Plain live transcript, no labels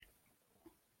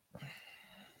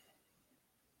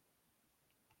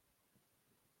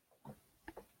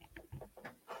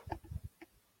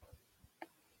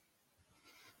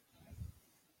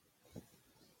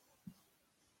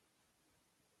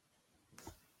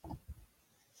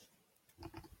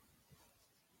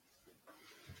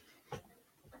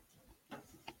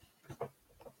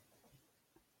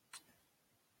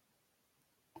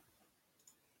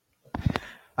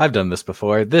I've done this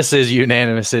before. This is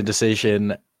Unanimous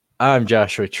Indecision. I'm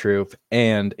Joshua Troop,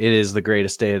 and it is the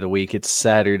greatest day of the week. It's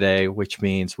Saturday, which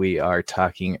means we are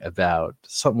talking about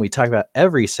something we talk about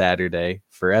every Saturday,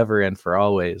 forever and for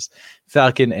always.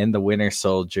 Falcon and the Winter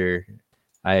Soldier.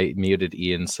 I muted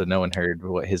Ian so no one heard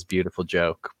what his beautiful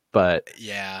joke, but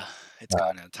Yeah, it's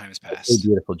gone now. Time has a passed.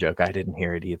 beautiful joke. I didn't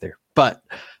hear it either. But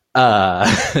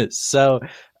uh so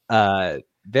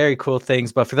very cool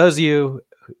things. But for those of you,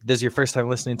 this is your first time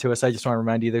listening to us, I just want to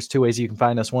remind you there's two ways you can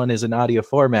find us. One is in audio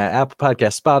format, Apple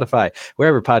Podcast, Spotify,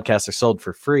 wherever podcasts are sold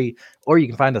for free, or you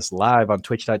can find us live on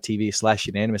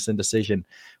twitch.tv/unanimous indecision,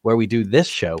 where we do this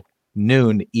show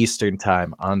noon Eastern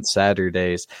time on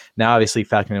Saturdays. Now, obviously,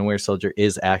 Falcon and Winter Soldier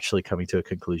is actually coming to a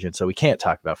conclusion, so we can't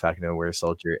talk about Falcon and Winter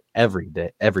Soldier every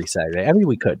day, every Saturday. I mean,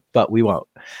 we could, but we won't.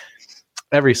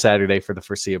 Every Saturday for the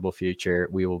foreseeable future,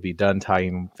 we will be done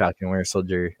talking Falcon and Winter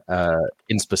Soldier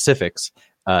in specifics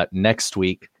next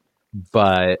week,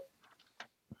 but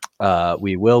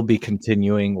we will be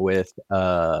continuing with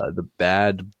the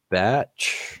Bad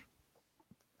Batch.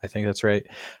 I think that's right.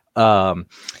 And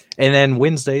then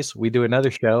Wednesdays, we do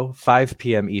another show, 5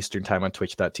 p.m. Eastern time on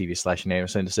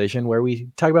twitch.tv/unanimous indecision, where we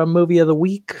talk about movie of the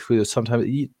week.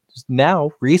 Sometimes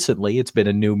now, recently, it's been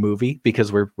a new movie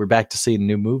because we're back to seeing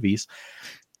new movies.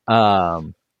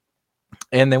 And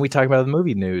then we talk about the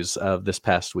movie news of this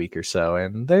past week or so,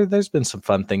 and there's been some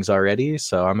fun things already,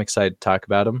 so I'm excited to talk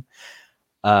about them.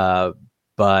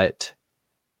 But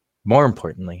more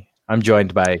importantly, I'm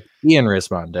joined by Ian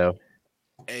Rismondo.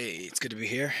 Hey, it's good to be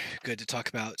here. Good to talk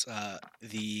about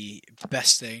the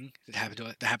best thing that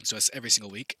happens to us every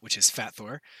single week, which is Fat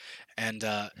Thor, and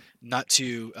not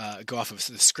to go off of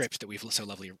the script that we've so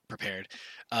lovely prepared,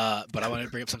 but I want to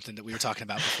bring up something that we were talking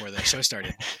about before the show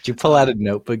started. Did you pull out a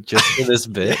notebook just for this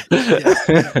bit?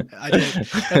 Yeah, I did.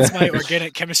 That's my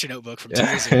organic chemistry notebook from 2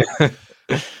 years ago.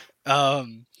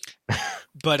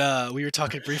 But we were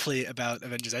talking briefly about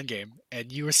Avengers Endgame,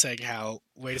 and you were saying how,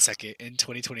 wait a second, in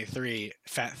 2023,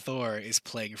 Fat Thor is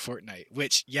playing Fortnite,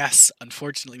 which, yes,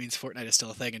 unfortunately means Fortnite is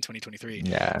still a thing in 2023.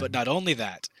 Yeah. But not only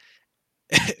that,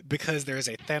 because there is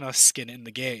a Thanos skin in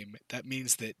the game, that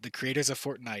means that the creators of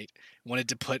Fortnite wanted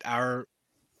to put our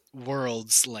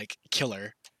world's, like,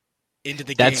 killer into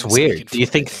the game. That's weird. Do you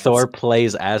think Thor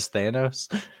plays as Thanos?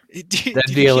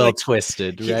 That'd be a little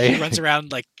twisted, right? He runs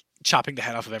around, like, chopping the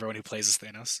head off of everyone who plays as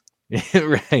Thanos.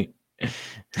 Right.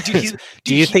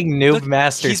 Do you think Noob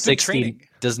Master 60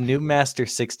 does Noob Master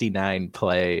 69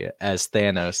 play as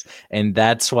Thanos, and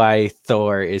that's why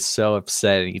Thor is so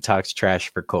upset and he talks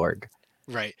trash for Korg?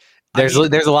 Right. There's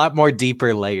a lot more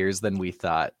deeper layers than we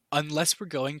thought. Unless we're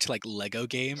going to like Lego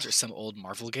games or some old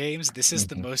Marvel games, this is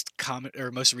the most common or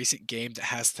most recent game that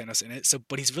has Thanos in it. So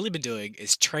what he's really been doing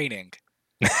is training.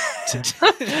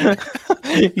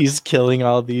 He's killing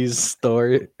all these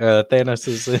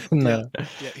Thanoses.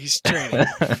 Yeah, he's training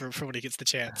for when he gets the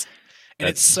chance. And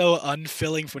it's so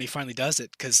unfilling for when he finally does it,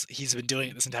 because he's been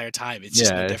doing it this entire time. It's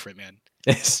just no different, man.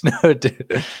 It's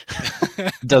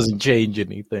doesn't change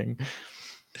anything.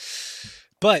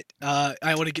 But I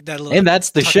want to get that a little. And that's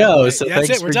the show. So yeah, thanks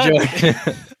that's it. For joining.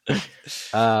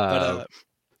 But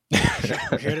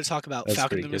we're here to talk about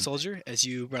Falcon and the Winter Soldier, as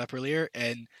you brought up earlier,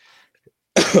 and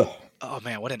oh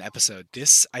man, what an episode!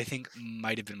 This, I think,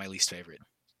 might have been my least favorite.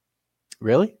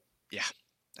 Really? Yeah,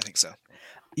 I think so.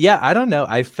 Yeah, I don't know.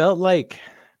 I felt like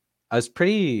I was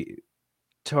pretty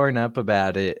torn up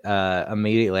about it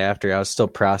immediately after. I was still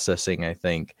processing, I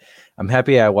think. I'm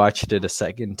happy I watched it a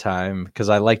second time because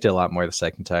I liked it a lot more the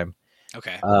second time.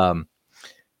 Okay.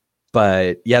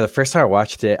 But yeah, the first time I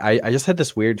watched it, I just had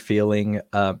this weird feeling.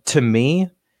 To me,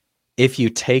 if you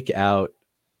take out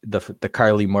the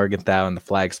Carly Morgenthau and the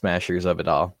Flag Smashers of it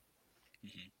all,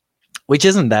 which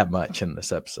isn't that much in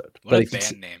this episode. What a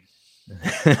band name.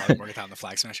 Carly Morgenthau and the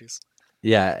Flag Smashers.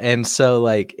 Yeah, and so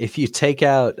like if you take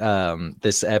out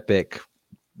this epic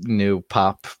new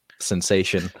pop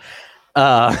sensation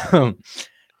out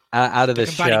of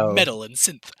this show, metal and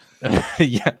synth.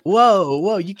 Yeah,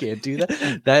 whoa, you can't do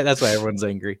that. That's why everyone's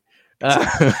angry.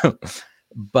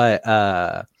 But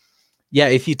yeah,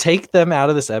 if you take them out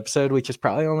of this episode, which is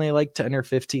probably only like 10 or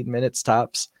 15 minutes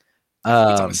tops,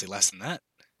 it's honestly less than that.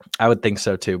 I would think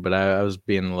so too, but I was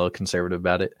being a little conservative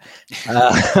about it.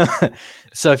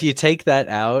 So if you take that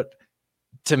out,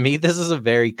 to me, this is a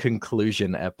very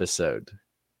conclusion episode.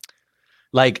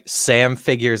 Like Sam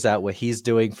figures out what he's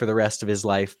doing for the rest of his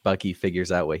life. Bucky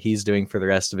figures out what he's doing for the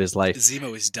rest of his life.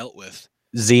 Zemo is dealt with.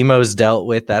 Zemo's dealt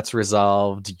with. That's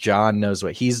resolved. John knows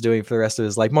what he's doing for the rest of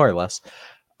his life, more or less.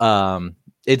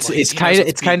 It's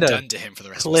kind of done to him for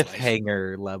the rest cliffhanger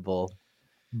of his life. level,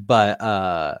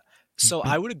 but so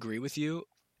I would agree with you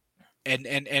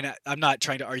and I'm not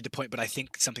trying to argue the point, but I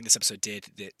think something this episode did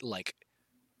that like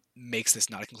makes this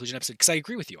not a conclusion episode, because I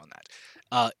agree with you on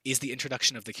that, is the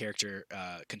introduction of the character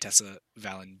Contessa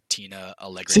Valentina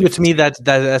Allegra. See, but to me,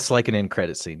 that's like an end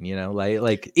credit scene, you know,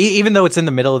 like even though it's in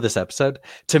the middle of this episode,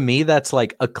 to me that's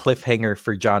like a cliffhanger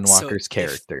for John Walker's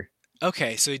character.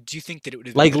 Okay, so do you think that it would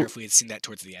have been better if we had seen that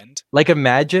towards the end? Like,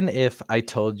 imagine if I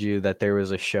told you that there was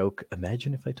a show.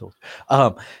 Imagine if I told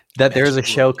that there was a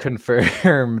show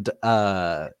confirmed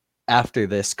after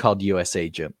this called U.S.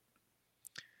 Agent.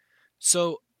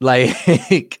 So, like,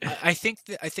 I think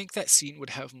that scene would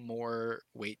have more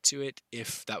weight to it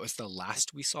if that was the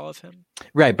last we saw of him.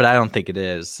 Right, but I don't think it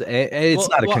is. It's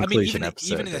not a conclusion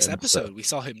episode. Even in this episode, we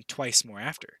saw him twice more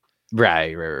after.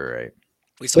 Right.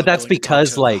 But that's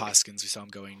because like Hoskins, we saw him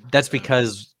going. That's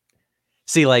because,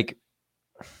 see, like,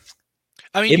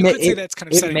 I mean, you could say that's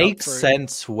kind of it makes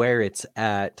sense where it's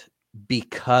at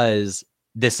because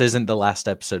this isn't the last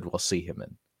episode we'll see him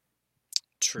in.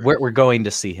 True. We're going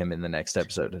to see him in the next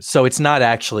episode, so it's not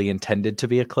actually intended to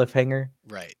be a cliffhanger.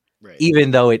 Right.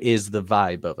 Even though it is the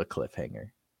vibe of a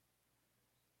cliffhanger.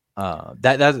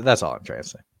 That's all I'm trying to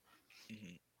say.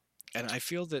 And I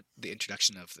feel that the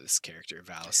introduction of this character,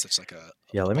 Val, is such like a...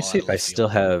 Yeah, let me see if I still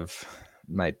have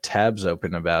my tabs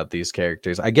open about these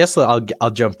characters. I guess I'll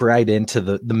jump right into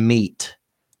the meat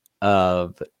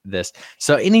of this.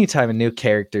 So anytime a new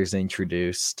character is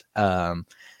introduced,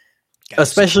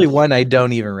 especially one I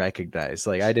don't even recognize,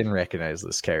 like I didn't recognize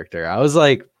this character. I was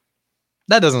like,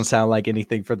 that doesn't sound like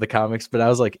anything from the comics, but I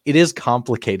was like, it is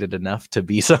complicated enough to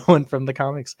be someone from the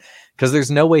comics because there's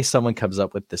no way someone comes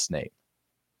up with this name.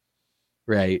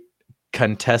 Right,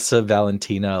 Contessa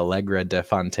Valentina Allegra de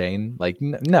Fontaine. Like,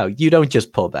 no, you don't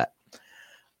just pull that.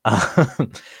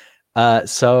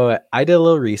 So I did a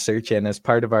little research, and as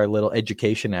part of our little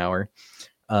education hour,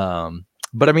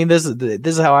 but I mean, this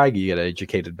is how I get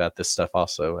educated about this stuff.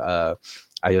 Also,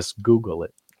 I just Google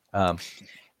it,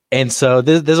 and so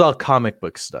this is all comic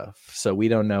book stuff. So we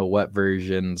don't know what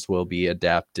versions will be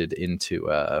adapted into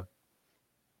the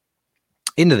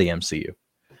MCU,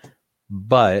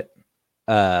 but.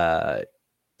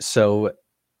 So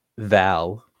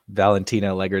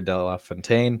Valentina Allegra de la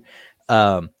Fontaine,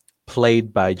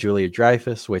 played by Julia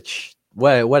Dreyfus, which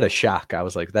what a shock. I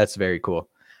was like, that's very cool.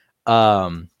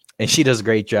 And she does a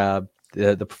great job.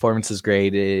 The performance is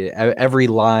great. Every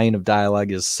line of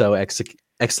dialogue is so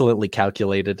excellently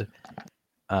calculated.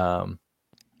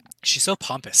 She's so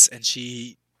pompous, and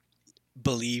she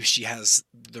believes she has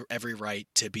every right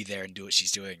to be there and do what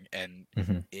she's doing, and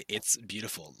it's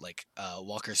beautiful. Like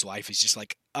Walker's wife is just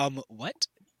like, what?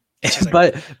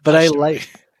 Like, but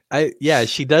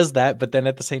she does that, but then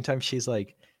at the same time she's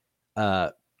like,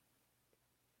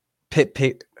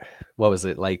 Pit, what was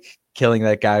it, like killing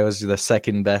that guy was the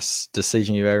second best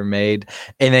decision you've ever made,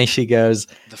 and then she goes,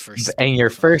 the first, and your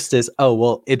first is, oh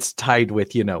well, it's tied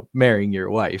with marrying your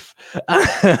wife.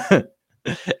 And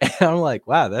I'm like,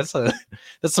 wow, that's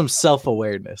some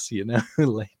self-awareness,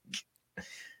 like,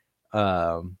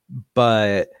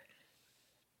 but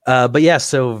yeah,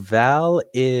 so Val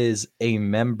is a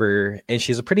member, and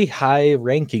she's a pretty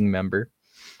high-ranking member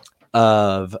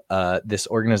of this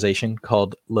organization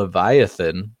called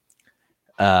Leviathan,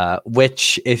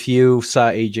 which, if you saw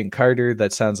Agent Carter,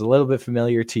 that sounds a little bit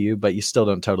familiar to you, but you still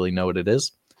don't totally know what it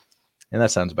is, and that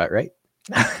sounds about right.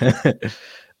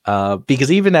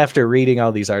 Because even after reading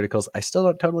all these articles, I still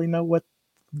don't totally know what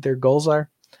their goals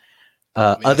are.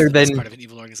 Other than part of an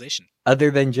evil organization, other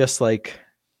than just like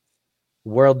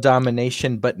world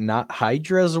domination, but not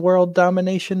Hydra's world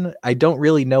domination. I don't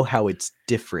really know how it's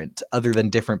different, other than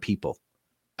different people.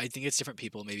 I think it's different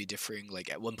people, maybe differing.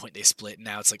 Like at one point they split.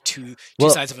 Now it's like two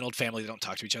sides of an old family that don't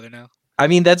talk to each other now. I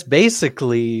mean, that's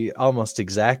basically almost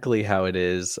exactly how it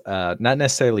is. Not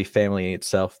necessarily family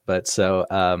itself, but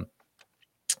so.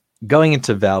 Going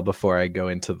into Val before I go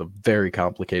into the very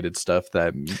complicated stuff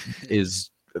that is,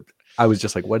 I was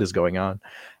just like, what is going on?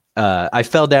 I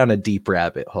fell down a deep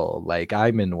rabbit hole. Like,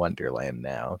 I'm in Wonderland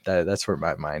now. That's where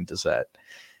my mind is at.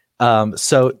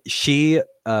 So she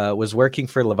was working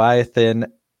for Leviathan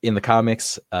in the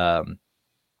comics,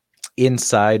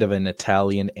 inside of an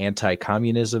Italian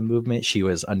anti-communism movement. She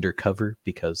was undercover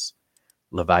because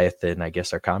Leviathan, I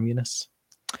guess, are communists.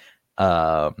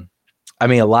 I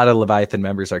mean, a lot of Leviathan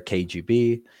members are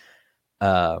KGB.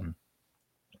 And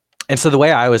so the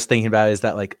way I was thinking about it is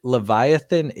that, like,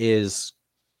 Leviathan is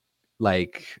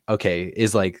like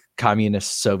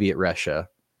communist Soviet Russia.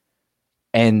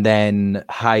 And then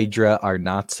Hydra are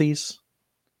Nazis.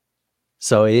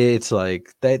 So it's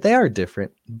like they are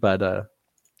different, but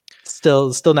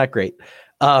still not great.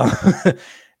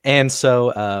 And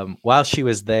so while she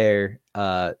was there,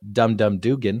 Dum Dum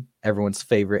Dugan, everyone's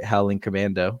favorite Howling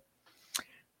Commando,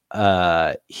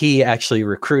 he actually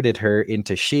recruited her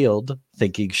into SHIELD,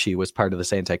 thinking she was part of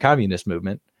this anti-communist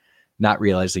movement, not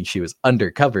realizing she was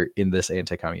undercover in this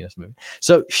anti-communist movement.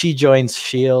 So she joins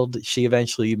SHIELD. She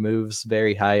eventually moves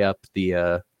very high up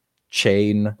the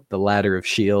chain, the ladder of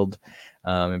SHIELD,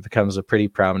 and becomes a pretty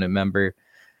prominent member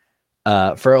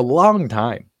for a long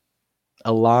time.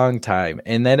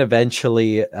 And then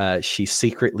eventually she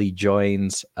secretly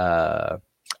joins.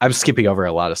 I'm skipping over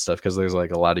a lot of stuff because there's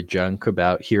like a lot of junk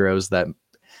about heroes that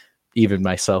even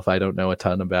myself, I don't know a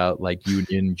ton about, like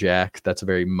Union Jack. That's a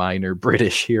very minor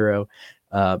British hero.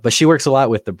 But she works a lot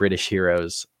with the British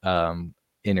heroes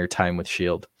in her time with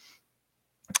SHIELD,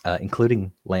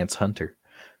 including Lance Hunter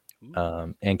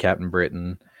and Captain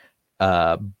Britain.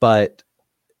 But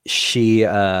she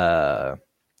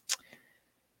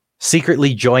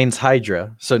secretly joins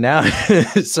Hydra. So now,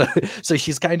 so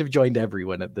she's kind of joined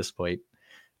everyone at this point.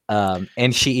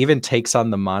 And she even takes on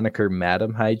the moniker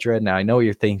Madam Hydra. Now, I know what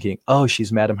you're thinking. Oh,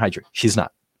 she's Madam Hydra. She's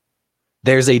not.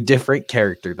 There's a different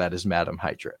character that is Madam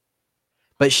Hydra.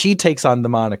 But she takes on the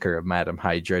moniker of Madam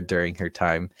Hydra during her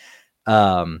time.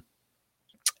 And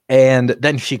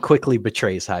then she quickly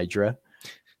betrays Hydra,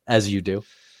 as you do,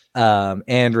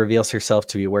 and reveals herself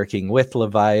to be working with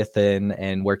Leviathan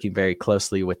and working very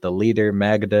closely with the leader,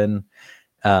 Magadan,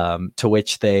 to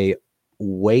which they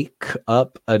wake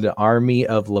up an army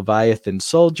of Leviathan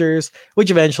soldiers, which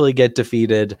eventually get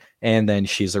defeated, and then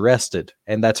she's arrested.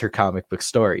 And that's her comic book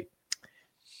story.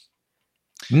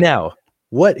 Now,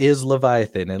 what is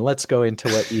Leviathan? And let's go into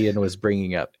what Ian was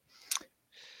bringing up.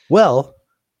 Well,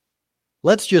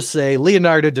 let's just say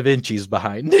Leonardo da Vinci's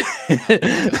behind.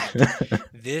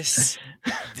 This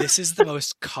is the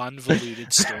most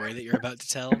convoluted story that you're about to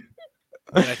tell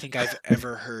that I think I've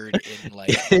ever heard in like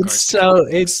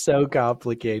it's so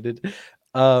complicated.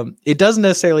 It doesn't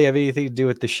necessarily have anything to do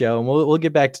with the show, and we'll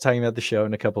get back to talking about the show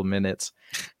in a couple of minutes.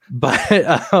 But and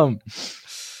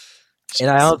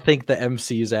I don't think the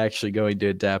MCU is actually going to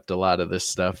adapt a lot of this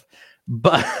stuff.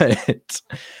 But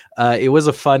it was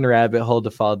a fun rabbit hole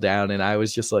to fall down, and I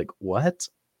was just like, what?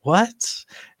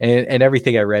 And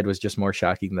everything I read was just more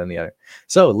shocking than the other.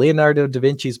 So Leonardo da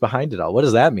Vinci's behind it all. What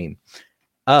does that mean?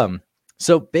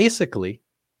 So basically,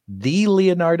 the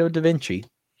Leonardo da Vinci,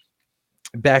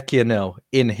 back,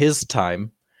 in his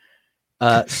time,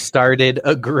 started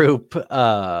a group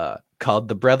called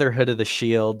the Brotherhood of the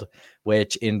Shield,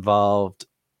 which involved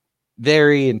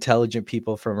very intelligent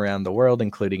people from around the world,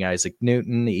 including Isaac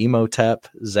Newton, Imhotep,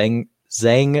 Zhang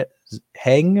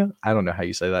Heng. I don't know how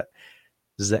you say that.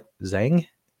 Zhang?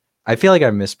 I feel like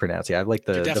I'm mispronouncing it. I have like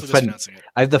I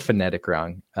have the phonetic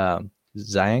wrong.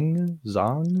 Zhang?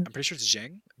 I'm pretty sure it's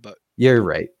Zhang, but you're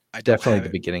right. Definitely the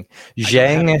beginning.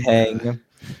 Zhang Heng,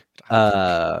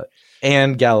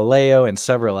 and Galileo, and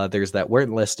several others that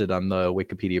weren't listed on the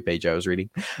Wikipedia page I was reading.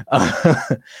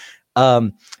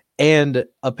 And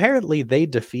apparently they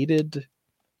defeated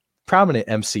prominent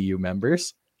MCU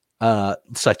members,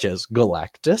 such as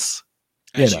Galactus.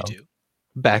 As you do.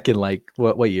 Back in like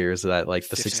what year is that? Like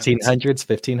the 1600s,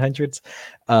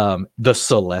 1500s. The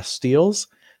Celestials.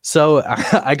 So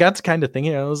I got to kind of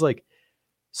thinking, I was like,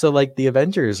 so like the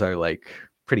Avengers are like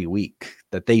pretty weak,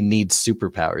 that they need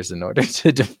superpowers in order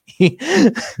to defeat.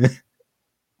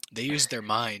 They use their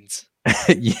minds.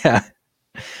 Yeah.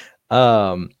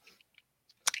 And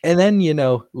then,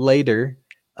 later,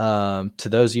 to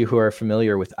those of you who are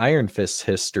familiar with Iron Fist's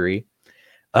history,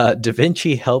 Da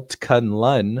Vinci helped Kun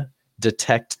Lun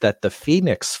detect that the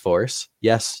Phoenix Force,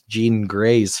 yes, Jean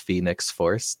Grey's Phoenix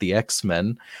Force, the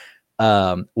X-Men,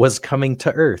 was coming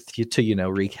to Earth to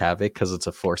wreak havoc because it's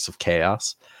a force of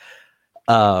chaos.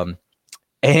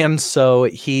 And so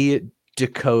he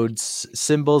decodes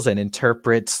symbols and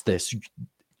interprets this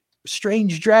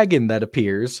strange dragon that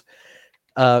appears,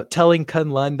 telling Kun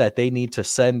Lun that they need to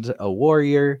send a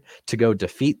warrior to go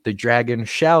defeat the dragon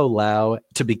Shao Lao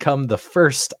to become the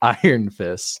first Iron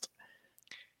Fist.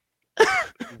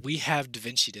 We have Da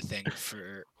Vinci to thank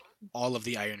for all of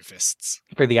the Iron Fists.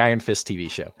 For the Iron Fist TV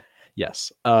show.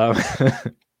 Yes.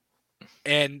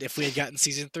 And if we had gotten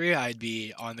season 3, I'd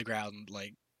be on the ground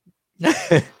like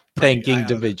thanking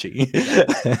Da Vinci.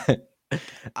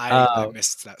 I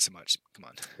missed that so much. Come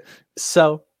on.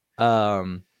 So,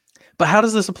 but how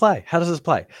does this apply?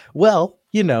 Well,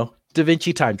 Da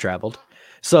Vinci time traveled.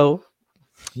 So,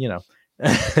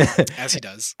 as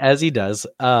he does.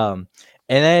 And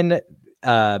then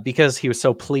because he was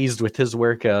so pleased with his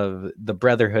work of the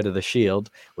Brotherhood of the Shield,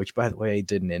 which, by the way,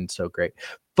 didn't end so great.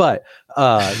 But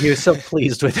he was so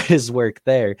pleased with his work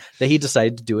there that he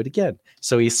decided to do it again.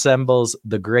 So he assembles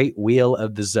the Great Wheel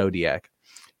of the Zodiac,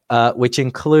 which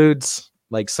includes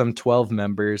like some 12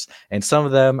 members, and some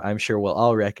of them I'm sure we'll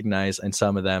all recognize, and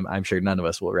some of them I'm sure none of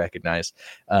us will recognize.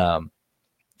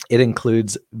 It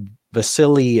includes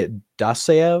Vasily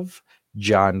Dasev,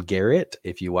 John Garrett.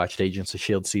 If you watched Agents of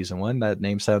S.H.I.E.L.D. Season 1, that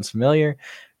name sounds familiar.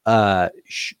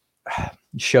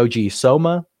 Shoji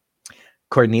Soma,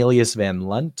 Cornelius Van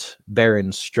Lunt,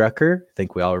 Baron Strucker. I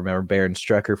think we all remember Baron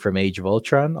Strucker from Age of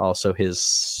Ultron. Also his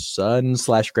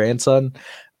son/grandson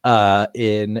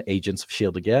in Agents of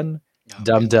S.H.I.E.L.D. again.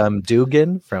 Dum Dum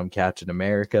Dugan from Captain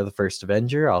America, the First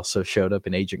Avenger, also showed up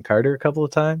in Agent Carter a couple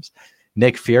of times.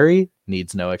 Nick Fury,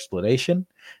 needs no explanation.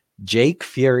 Jake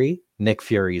Fury, Nick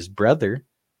Fury's brother.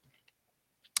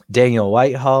 Daniel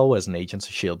Whitehall was in Agents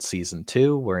of S.H.I.E.L.D. Season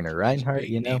 2. Werner Reinhardt,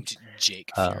 you know.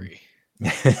 Jake Fury.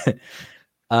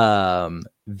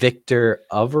 Victor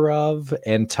Overov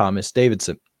and Thomas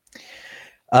Davidson.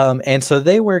 And so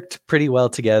they worked pretty well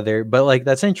together, but like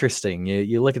that's interesting.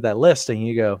 You look at that list and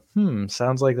you go,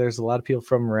 sounds like there's a lot of people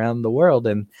from around the world,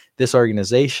 and this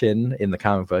organization in the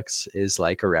comic books is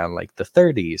like around like the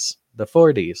 30s, the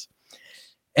 40s.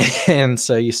 And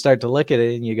so you start to look at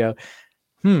it and you go,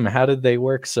 how did they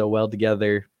work so well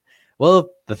together?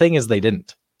 Well, the thing is they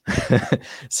didn't.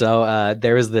 So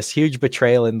there was this huge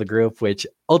betrayal in the group, which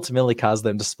ultimately caused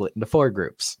them to split into 4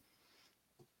 groups,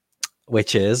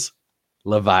 which is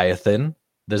Leviathan,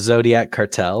 the Zodiac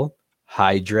Cartel,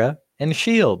 Hydra, and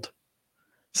S.H.I.E.L.D.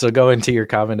 So go into your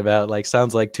comment about like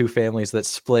sounds like 2 families that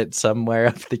split somewhere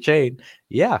up the chain.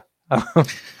 Yeah.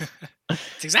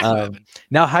 It's exactly what happened.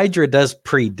 Now Hydra does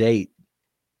predate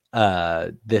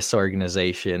this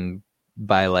organization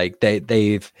by like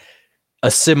they've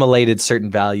assimilated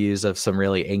certain values of some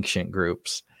really ancient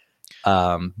groups.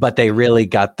 But they really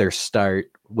got their start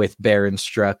with Baron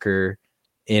Strucker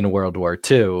in World War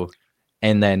II.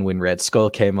 And then when Red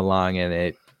Skull came along,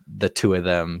 and the 2 of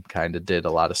them kind of did a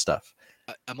lot of stuff.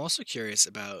 I'm also curious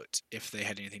about if they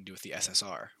had anything to do with the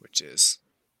SSR, which is...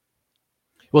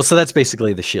 Well, so that's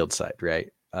basically the S.H.I.E.L.D. side, right?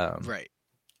 Right.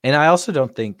 And I also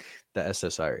don't think the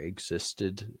SSR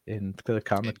existed in the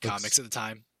comics at the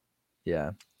time.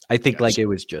 Yeah. I think like it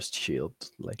was just S.H.I.E.L.D.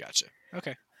 Like, gotcha.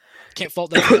 Okay. Can't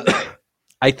fault them for that.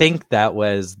 I think that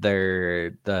was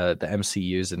the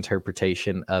MCU's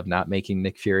interpretation of not making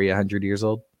Nick Fury 100 years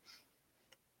old.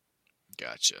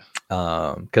 Gotcha.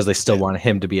 Because they still wanted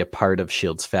him to be a part of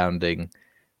S.H.I.E.L.D.'s founding.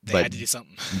 They but had to do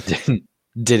something.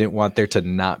 didn't want there to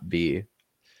not be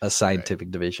a scientific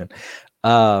division.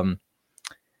 And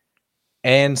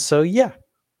so, yeah.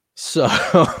 So...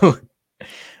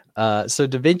 So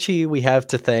Da Vinci we have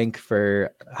to thank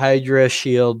for Hydra,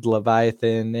 S.H.I.E.L.D.,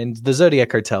 Leviathan, and the Zodiac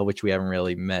Cartel, which we haven't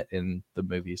really met in the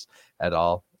movies at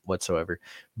all whatsoever.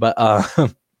 But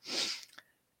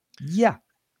yeah,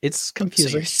 it's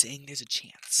confusing. So you're saying there's a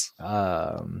chance?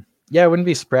 Yeah, I wouldn't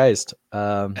be surprised.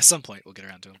 At some point, we'll get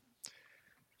around to them.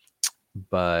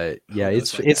 But yeah,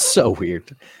 it's so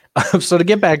weird. So to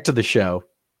get back to the show.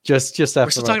 Just after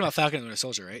we're still talking about Falcon and Winter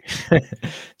Soldier, right?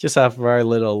 Just off of our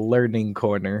little learning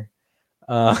corner.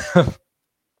 Yeah,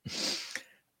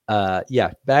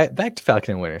 back to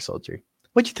Falcon and Winter Soldier.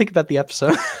 What'd you think about the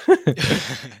episode?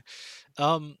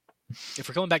 If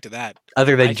we're going back to that,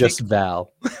 other than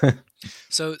Val.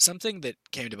 So something that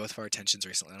came to both of our attentions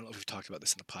recently, I don't know if we've talked about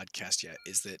this in the podcast yet,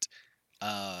 is that,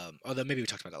 although maybe we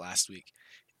talked about it last week,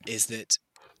 is that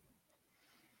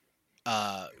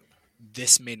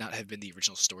this may not have been the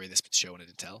original story this show wanted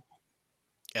to tell.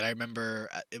 And I remember,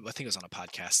 I think it was on a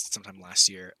podcast sometime last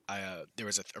year, there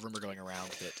was a rumor going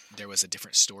around that there was a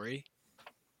different story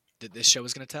that this show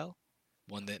was going to tell.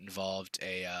 One that involved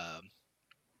a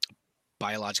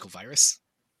biological virus.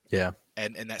 Yeah.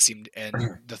 And that seemed,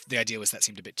 and the idea was that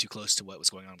seemed a bit too close to what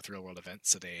was going on with real world events.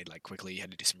 So they like quickly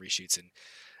had to do some reshoots and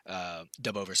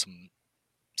dub over some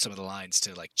of the lines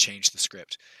to like change the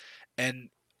script.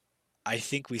 And I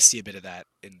think we see a bit of that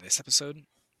in this episode,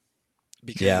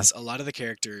 because a lot of the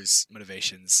characters'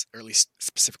 motivations, or at least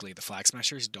specifically the Flag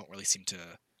Smashers, don't really seem to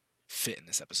fit in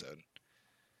this episode.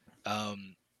 Other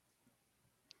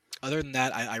than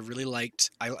that, I really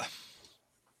liked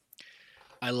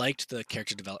I liked the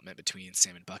character development between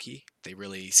Sam and Bucky. They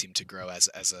really seem to grow as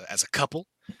a couple,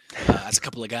 as a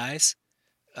couple of guys.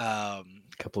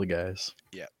 Couple of guys.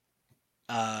 Yeah.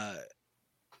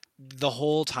 The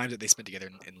whole time that they spent together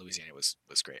in Louisiana was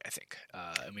great, I think.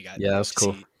 And we got that was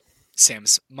cool. See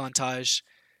Sam's montage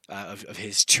of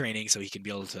his training so he can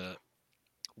be able to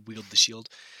wield the shield.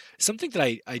 Something that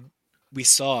I we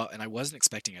saw, and I wasn't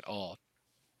expecting at all,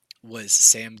 was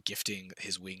Sam gifting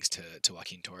his wings to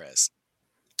Joaquin Torres.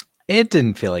 It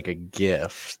didn't feel like a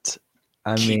gift.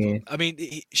 I Keep mean, them. I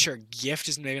mean, sure, gift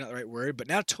is maybe not the right word, but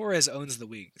now Torres owns the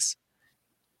wings.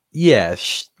 yeah.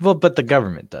 Well, but the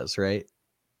government does, right?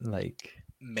 Like,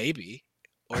 Maybe.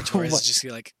 Or Torres What? is just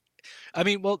like, I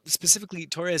mean, well, specifically,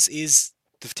 Torres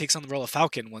takes on the role of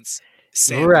Falcon once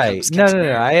Sam right? becomes No, Captain no,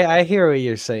 no. America. I hear what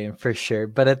you're saying for sure,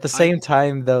 but at the I same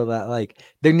time, though, that like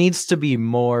there needs to be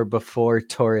more before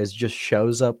Torres just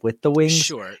shows up with the wings,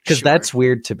 sure, because sure. that's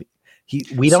weird to me.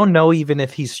 We So- don't know even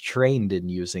if he's trained in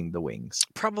using the wings.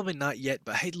 Probably not yet,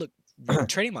 but hey, look,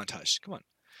 training montage. Come on.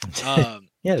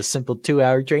 Yeah, a simple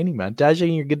 2-hour training montage,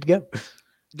 and you're good to go.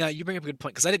 Now you bring up a good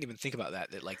point because I didn't even think about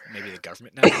that. That like maybe the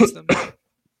government now owns them.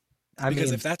 I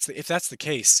Because mean, if that's the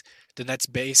case, then that's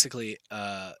basically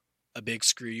a big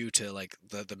screw you to like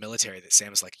the military. That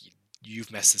Sam's like,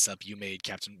 you've messed this up. You made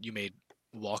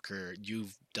Walker.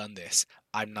 You've done this.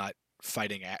 I'm not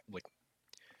fighting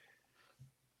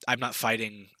I'm not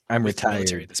fighting I'm with the military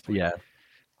retired. at this point. Yeah,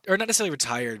 Or not necessarily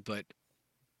retired, but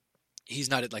he's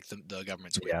not at like the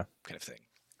government's whim yeah. kind of thing.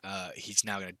 He's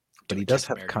now gonna. But he does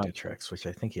have contracts, which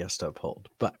I think he has to uphold.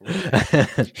 But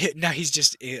Now he's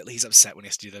upset when he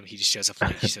has to do them. He just shows up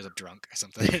late. He shows up drunk or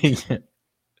something.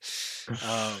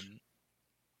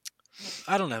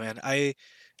 I don't know, man. I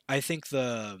think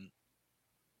like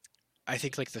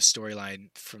the storyline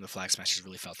from the Flag Smashers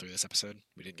really fell through this episode.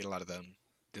 We didn't get a lot of them.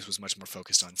 This was much more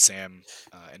focused on Sam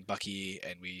and Bucky,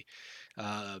 and we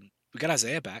got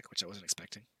Isaiah back, which I wasn't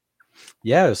expecting.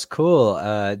 Yeah, it was cool.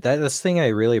 That's the thing I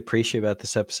really appreciate about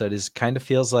this episode is kind of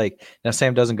feels like now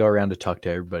Sam doesn't go around to talk to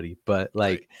everybody, but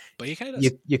like Right. But he kind of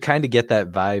does. you kind of get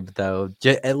that vibe though,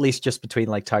 at least just between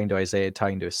like talking to Isaiah,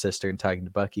 talking to his sister, and talking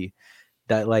to Bucky,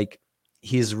 that like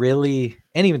he's really,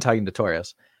 and even talking to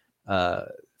Torres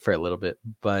for a little bit,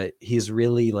 but he's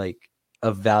really like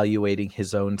evaluating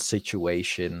his own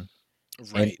situation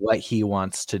and Right. what he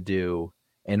wants to do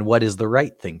and what is the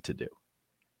right thing to do.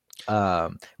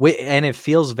 And it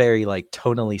feels very like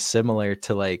tonally similar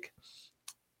to like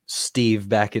Steve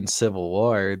back in Civil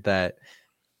War. That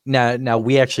now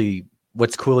we actually,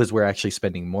 what's cool is we're actually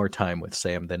spending more time with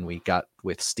Sam than we got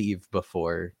with Steve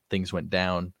before things went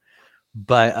down.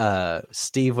 But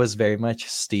Steve was very much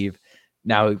Steve.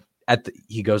 Now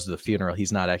he goes to the funeral.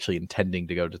 He's not actually intending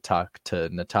to go to talk to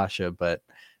Natasha, but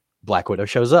Black Widow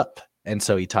shows up. And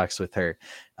so he talks with her.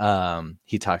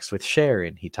 He talks with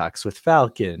Sharon. He talks with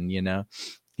Falcon.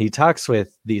 He talks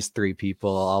with these three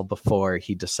people all before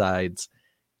he decides,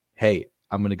 hey,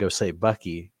 I'm going to go save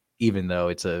Bucky, even though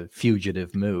it's a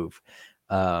fugitive move.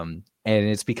 And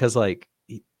it's because like,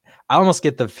 I almost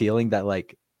get the feeling that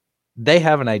like they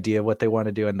have an idea of what they want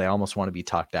to do and they almost want to be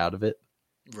talked out of it.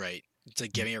 Right. It's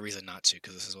like, give me a reason not to,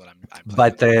 because this is what I'm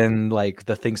but then like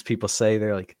the things people say,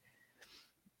 they're like,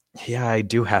 yeah, I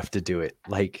do have to do it.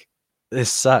 Like, this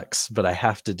sucks, but I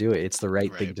have to do it. It's the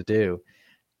right thing to do.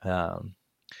 I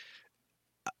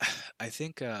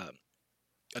think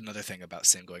another thing about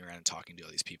Sam going around and talking to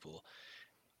all these people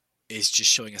is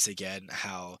just showing us again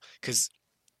how, because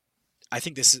I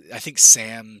think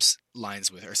Sam's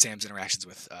interactions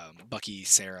with Bucky,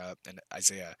 Sarah, and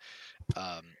Isaiah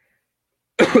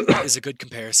is a good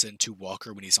comparison to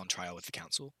Walker when he's on trial with the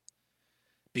council.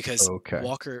 Because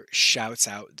Walker shouts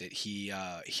out that he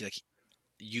like,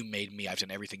 you made me, I've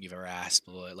done everything you've ever asked,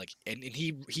 blah, blah, like, and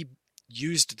he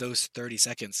used those 30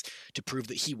 seconds to prove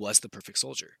that he was the perfect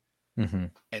soldier. Mm-hmm.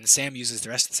 And Sam uses the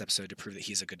rest of this episode to prove that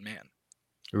he's a good man.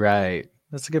 Right.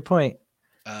 That's a good point.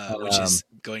 Which is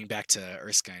going back to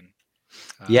Erskine.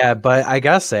 Yeah, but I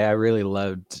gotta say, I really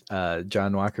loved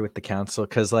John Walker with the council,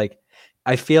 because like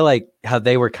I feel like how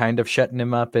they were kind of shutting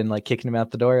him up and like kicking him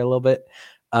out the door a little bit.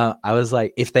 I was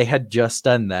like, if they had just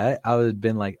done that, I would have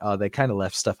been like, oh, they kind of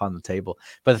left stuff on the table.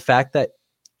 But the fact that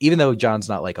even though John's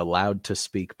not like allowed to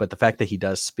speak, but the fact that he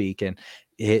does speak, and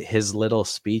his little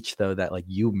speech though, that like,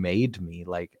 you made me,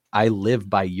 like, I live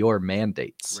by your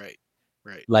mandates. Right.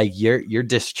 Like you're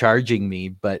discharging me,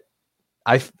 but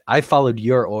I followed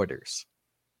your orders.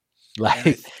 Like,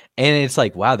 and it's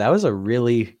like, wow, that was a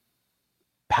really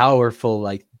powerful,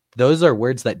 like, those are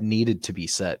words that needed to be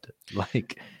said.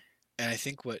 Like, and I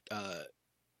think what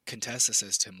Contessa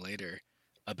says to him later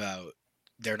about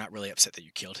they're not really upset that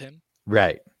you killed him.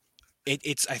 Right.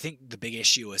 It's I think the big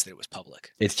issue was that it was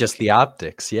public. It's just the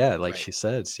optics. Yeah. Like she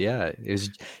says. Yeah.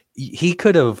 He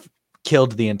could have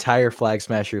killed the entire Flag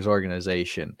Smashers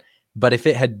organization, but if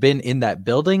it had been in that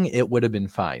building, it would have been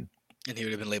fine. And he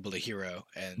would have been labeled a hero.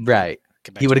 And right.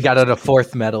 He would have got a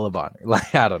 4th Medal of Honor.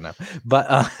 Like, I don't know.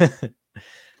 But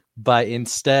but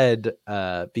instead,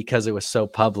 because it was so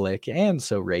public and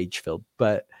so rage filled, it's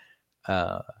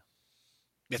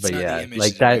but not yeah, the image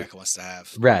like that that, America wants to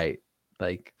have. right?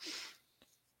 Like,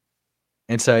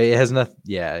 and so it has nothing.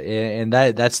 Yeah, and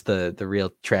that's the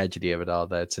real tragedy of it all.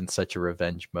 That's in such a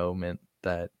revenge moment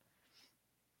that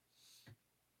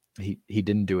he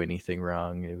didn't do anything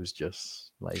wrong. It was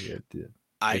just like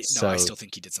I it's so still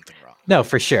think he did something wrong. no,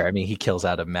 for sure. I mean, he kills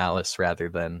out of malice rather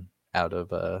than out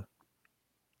of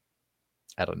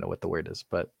I don't know what the word is,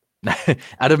 but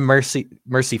out of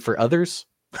mercy for others.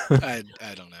 I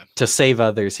don't know. To save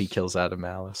others, he kills out of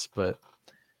malice, but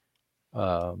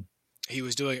he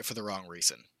was doing it for the wrong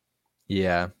reason.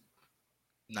 Yeah.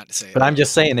 Not to say, but I'm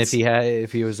just saying,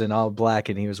 if he was in all black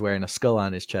and he was wearing a skull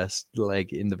on his chest,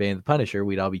 like in the vein of the Punisher,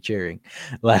 we'd all be cheering.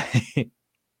 Like,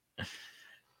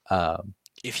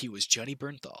 if he was Johnny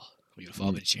Bernthal, we'd have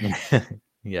all been cheering.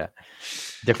 Yeah,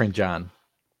 different John.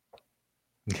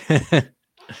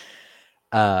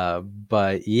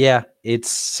 But yeah, it's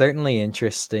certainly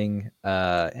interesting.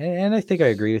 And I think I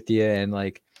agree with you. And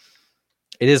like,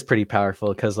 it is pretty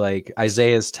powerful because like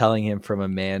Isaiah's telling him from a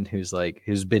man who's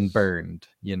been burned,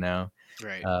 you know,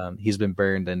 right? He's been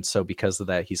burned, and so because of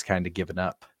that, he's kind of given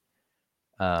up.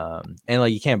 And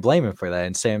like, you can't blame him for that.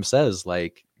 And Sam says,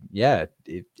 like, yeah,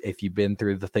 if you've been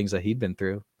through the things that he'd been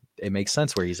through, it makes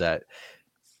sense where he's at.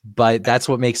 But that's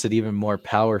what makes it even more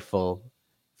powerful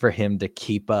for him to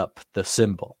keep up the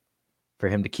symbol, for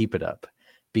him to keep it up,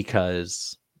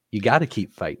 because you got to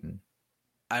keep fighting.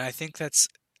 And I think that's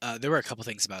there were a couple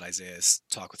things about Isaiah's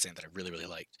talk with Sam that I really, really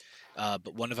liked.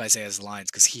 But one of Isaiah's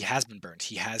lines, because he has been burned,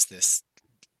 he has this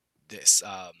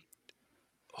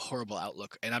horrible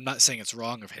outlook, and I'm not saying it's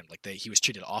wrong of him. Like he was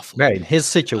treated awfully. Right, in his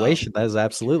situation, that is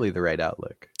absolutely the right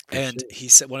outlook. And he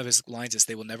said one of his lines is,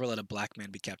 "They will never let a black man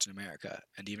be Captain America,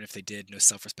 and even if they did, no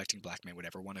self-respecting black man would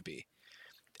ever want to be."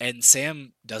 And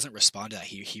Sam doesn't respond to that.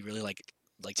 He really like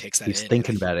takes that. He's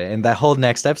thinking about it, and that whole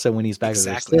next episode when he's back with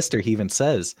his sister, he even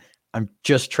says, "I'm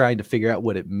just trying to figure out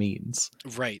what it means."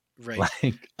 Right.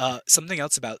 Like, something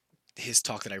else about his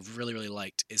talk that I really, really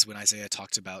liked is when Isaiah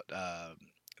talked about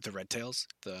the Red Tails,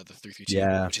 the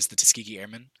 332, which is the Tuskegee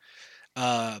Airmen.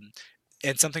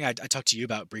 And something I talked to you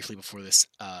about briefly before this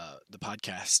the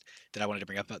podcast that I wanted to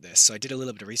bring up about this. So I did a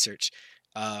little bit of research,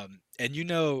 and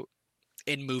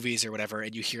in movies or whatever,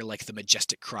 and you hear like the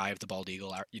majestic cry of the bald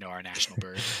eagle, our national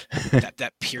bird,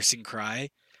 that piercing cry.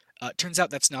 Turns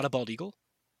out that's not a bald eagle.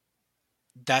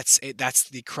 That's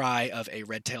the cry of a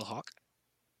red-tailed hawk.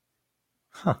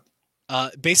 Huh.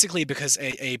 Basically, because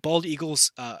a bald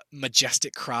eagle's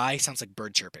majestic cry sounds like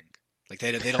bird chirping. Like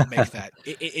they don't make that.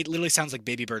 It literally sounds like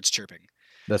baby birds chirping.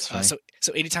 That's fine. So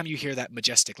anytime you hear that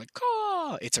majestic, like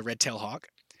caw, it's a red-tailed hawk.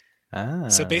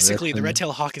 So basically, the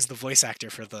red-tailed hawk is the voice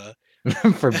actor for the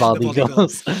for bald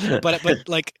eagles. But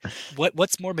like,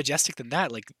 what's more majestic than that?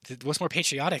 Like, what's more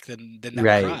patriotic than that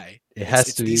cry? It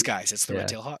has to be these guys. It's the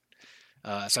red-tailed hawk.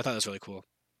 So I thought that was really cool.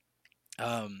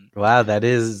 Wow, that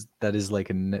is like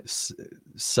a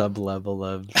sub level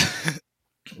of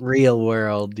real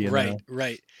world.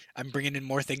 Right. I'm bringing in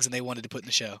more things than they wanted to put in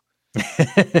the show.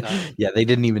 Yeah, they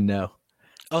didn't even know.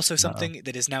 Also, something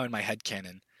that is now in my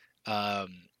headcanon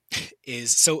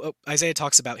is so Isaiah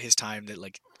talks about his time that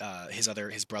like his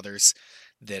brothers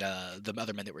that the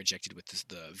other men that were injected with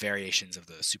the variations of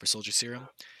the super soldier serum.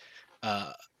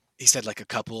 He said like a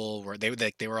couple were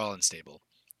they were all unstable,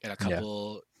 and a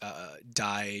couple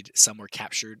died. Some were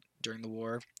captured during the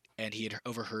war, and he had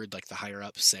overheard like the higher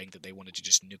ups saying that they wanted to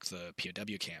just nuke the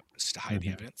POW camp to hide the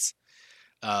evidence,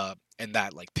 and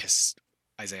that like pissed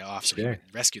Isaiah off, so he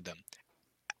rescued them,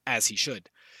 as he should.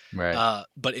 Right.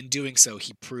 But in doing so,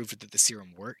 he proved that the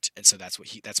serum worked, and so that's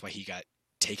why he got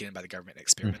taken in by the government and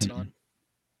experimented on.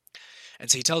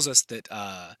 And so he tells us that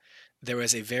there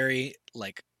was a very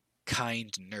like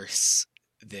kind nurse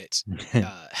that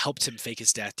helped him fake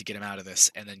his death to get him out of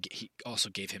this, and then he also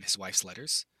gave him his wife's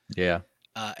letters. Yeah.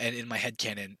 And in my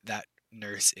headcanon, that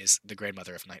nurse is the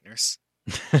grandmother of Night Nurse.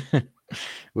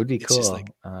 Would be cool. Just like,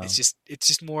 it's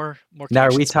just more. Now,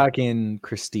 are we talking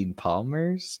Christine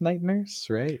Palmer's Night Nurse,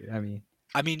 right?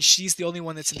 I mean, she's the only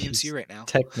one that's in the MCU right now.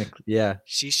 Technically, yeah.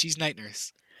 She's Night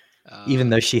Nurse. Even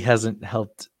though she hasn't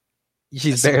helped,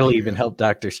 she's barely even helped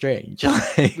Doctor Strange.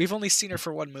 We've only seen her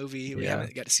for one movie. We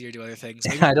haven't got to see her do other things.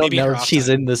 Maybe, I don't know if she's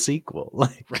in the sequel.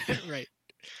 Right.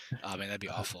 Oh man, that'd be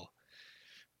awful.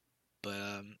 But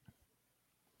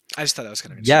I just thought that was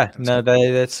kind of interesting. Yeah,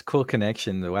 that's a cool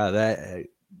connection. Wow, that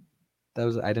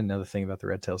was, I didn't know the thing about the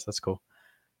Red Tails. That's cool.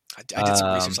 I did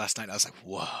some research last night. And I was like,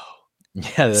 whoa.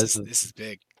 Yeah, this is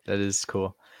big. That is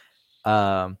cool.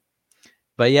 But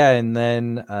yeah, and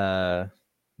then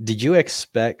Did you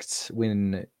expect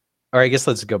when, or I guess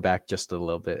let's go back just a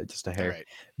little bit, just a All hair. right.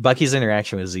 Bucky's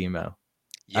interaction with Zemo,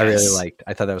 I really Yes. liked.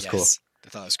 I thought that was cool. Yes. I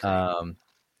thought it was great.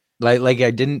 Like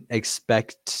I didn't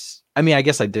expect. I mean, I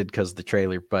guess I did because the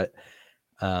trailer, but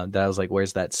that I was like,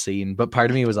 "Where's that scene?" But part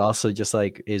of me was also just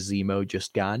like, "Is Zemo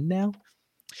just gone now?"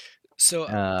 So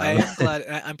I Um, am glad.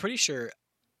 I'm pretty sure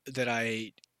that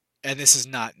and this is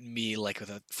not me like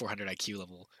with a 400 IQ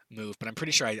level move, but I'm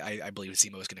pretty sure I believe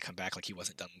Zemo is going to come back. Like he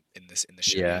wasn't done in the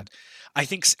show yeah, yet. I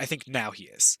think now he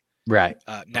is. right.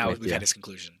 I'm Now with we've you. had his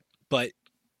conclusion, but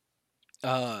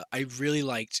I really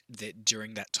liked that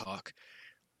during that talk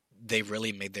they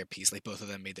really made their peace. Like both of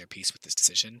them made their peace with this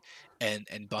decision, and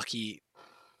Bucky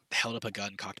held up a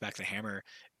gun, cocked back the hammer,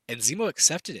 and Zemo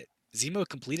accepted it. Zemo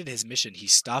completed his mission. He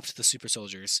stopped the super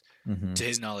soldiers, Hmm. to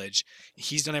his knowledge.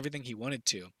 He's done everything he wanted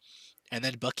to, and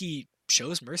then Bucky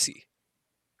shows mercy.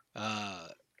 Uh,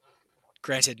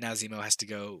 Granted, now Zemo has to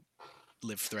go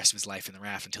live for the rest of his life in the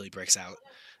raft until he breaks out.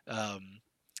 Um,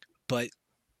 but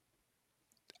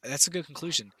that's a good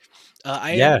conclusion.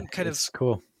 Yeah, it's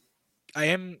cool. I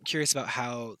am curious about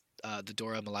how the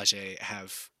Dora Milaje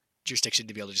have jurisdiction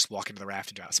to be able to just walk into the raft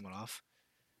and drop someone off.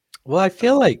 Well, I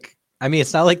feel like, I mean,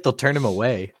 it's not like they'll turn him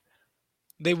away.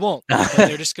 They won't, but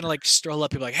they're just gonna like stroll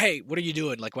up and be like, "Hey, what are you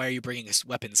doing? Like, why are you bringing us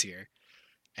weapons here?"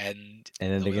 And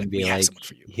then they're they'll be gonna like, be "We have like, someone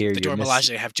for you." "Here, The Dora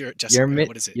Milaje have just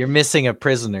what is it? you're missing a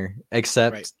prisoner,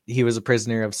 except Right, he was a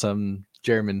prisoner of some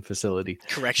German facility."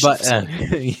 correctional But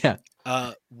facility.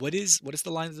 yeah, What is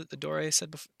the line that the Dora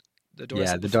said before? The Dora yeah,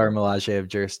 said the Dora before. Milaje of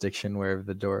jurisdiction wherever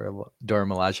the Dora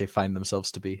Milaje find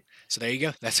themselves to be. So there you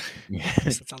go. That's Yeah.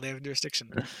 that's how they have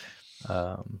jurisdiction.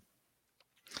 Um,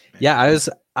 Man. yeah,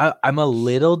 I'm a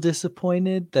little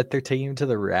disappointed that they're taking him to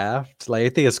the raft. Like, I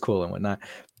think it's cool and whatnot,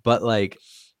 but like,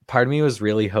 part of me was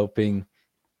really hoping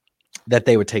that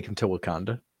they would take him to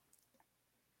Wakanda.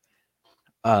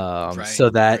 So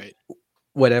that Right.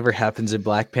 whatever happens in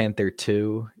Black Panther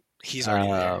 2, He's already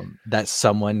there. that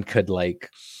someone could like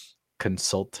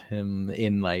consult him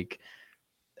in like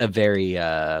a very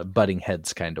butting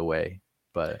heads kind of way.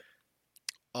 But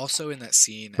Also in that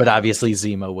scene, obviously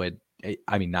Zemo would,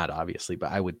 I mean, not obviously,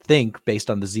 but I would think based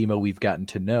on the Zemo we've gotten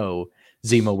to know,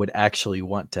 Zemo would actually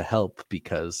want to help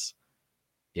because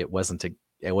it wasn't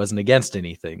against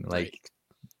anything. right. Like,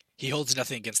 He holds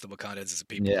nothing against the Wakandans as a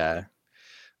people. yeah,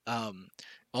 Um,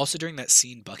 Also during that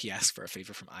scene, Bucky asks for a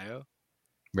favor from Io,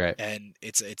 right. and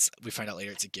it's we find out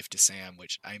later it's a gift to Sam,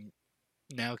 which I'm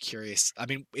now curious. I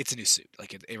mean, it's a new suit,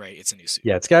 like right? It's a new suit.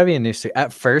 Yeah, it's gotta be a new suit.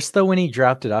 At first, though, when he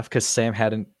dropped it off, because Sam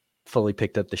hadn't fully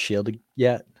picked up the shield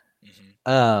yet,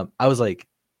 Hmm. I was like,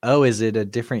 "Oh, is it a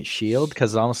different shield?"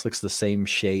 Because it almost looks the same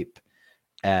shape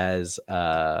as.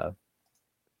 Hold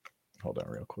on,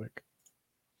 real quick.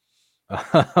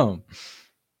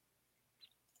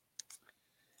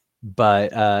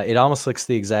 But it almost looks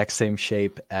the exact same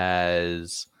shape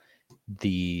as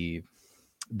the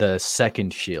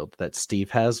second shield that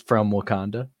Steve has from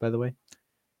Wakanda. By the way,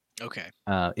 Okay.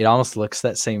 it almost looks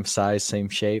that same size, same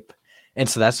shape. And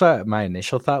so that's what my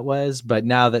initial thought was. But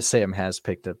now that Sam has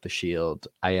picked up the shield,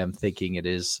 I am thinking it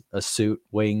is a suit,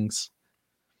 wings.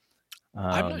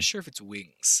 I'm not sure if it's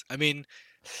wings. I mean,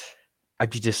 I'd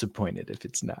be disappointed if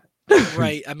it's not.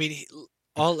 right? I mean,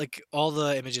 all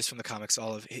the images from the comics,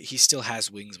 he still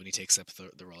has wings when he takes up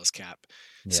the role as Cap.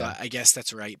 So Yeah. I guess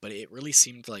that's right. But it really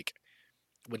seemed like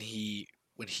when he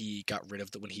got rid of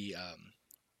when he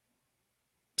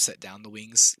set down the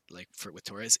wings like with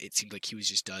Torres, it seemed like he was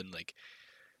just done like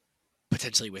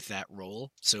potentially with that role.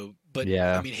 So, but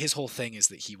Yeah. I mean, his whole thing is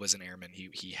that he was an airman.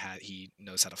 He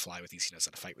knows how to fly with these. He knows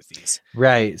how to fight with these.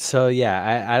 Right. So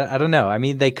yeah, I don't know. I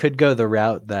mean, they could go the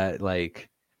route that like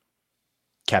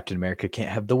Captain America can't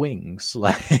have the wings,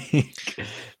 like.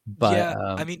 But Yeah,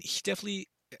 I mean, he definitely,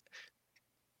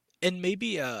 and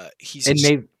maybe and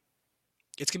maybe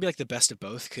it's gonna be like the best of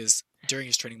both because during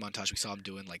his training montage we saw him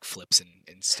doing like flips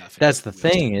and stuff. that's the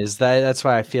wheelchair. thing is that's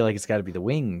why I feel like it's got to be the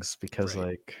wings because Right.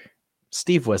 like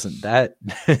Steve wasn't that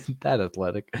that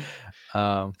athletic.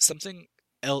 Something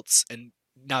else, and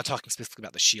now talking specifically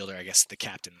about the Shield, or I guess the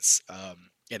captains,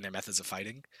 and their methods of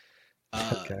fighting.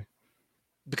 Okay.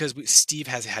 Because Steve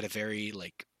has had a very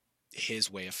like his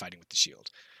way of fighting with the Shield.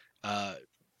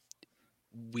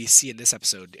 We see in this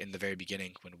episode in the very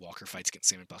beginning when Walker fights against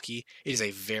Sam and Bucky, it is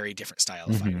a very different style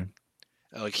of fighting.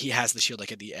 Like he has the shield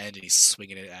like at the end and he's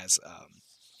swinging it as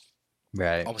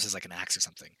Right. almost as like an axe or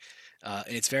something. And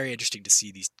it's very interesting to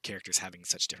see these characters having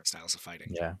such different styles of fighting.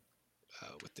 Yeah.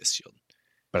 With this shield.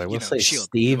 But I will say Shield,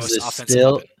 Steve's is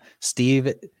still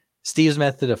weapon. Steve's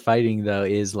method of fighting though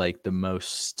is like the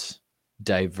most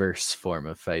diverse form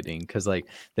of fighting, because like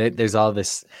there's all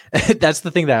this that's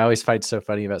the thing that I always find so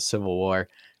funny about Civil War,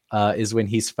 is when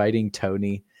he's fighting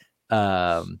Tony,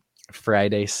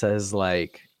 Friday says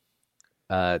like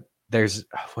there's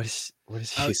what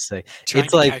does she say? Trying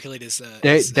It's to like calculate his,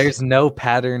 there's no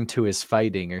pattern to his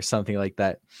fighting or something like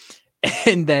that.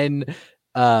 And then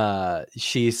and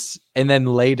then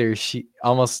later she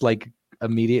almost like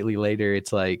immediately later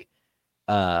it's like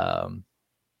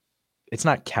it's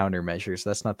not countermeasures,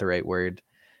 that's not the right word,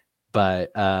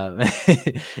 but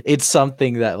it's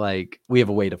something that like we have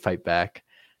a way to fight back.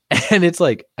 And it's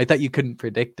like, I thought you couldn't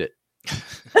predict it.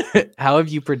 How have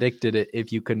you predicted it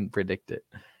if you couldn't predict it?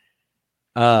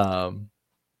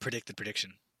 Predict the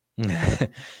prediction.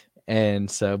 And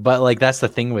so, but like that's the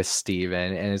thing with Steve,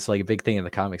 and it's like a big thing in the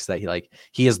comics that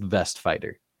he is the best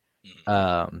fighter.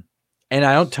 And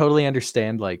I don't totally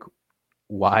understand like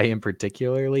why in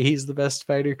particularly he's the best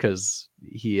fighter, because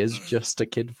he is just a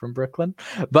kid from Brooklyn.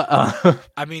 But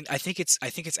I mean, I think it's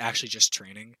actually just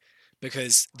training,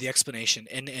 because the explanation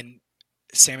and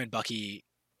Sam and Bucky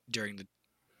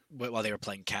while they were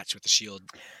playing catch with the shield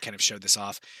kind of showed this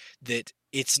off, that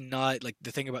it's not like,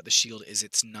 the thing about the shield is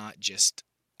it's not just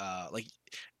like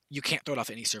you can't throw it off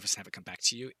any surface and have it come back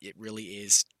to you. It really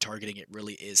is targeting. It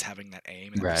really is having that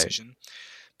aim and that precision.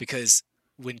 Because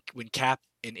when Cap,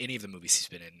 in any of the movies he's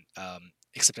been in,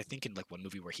 except I think in like one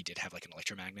movie where he did have like an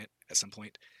electromagnet at some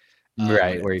point,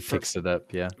 where he picks it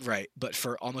up, right. But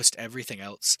for almost everything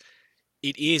else,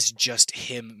 it is just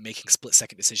him making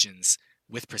split-second decisions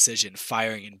with precision,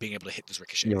 firing and being able to hit those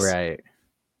ricochets. Right.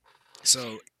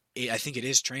 So I think it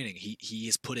is training. He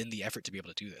has put in the effort to be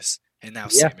able to do this, and now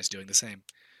Sam is doing the same.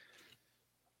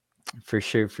 For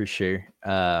sure.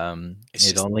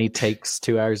 It only takes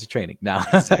 2 hours of training now.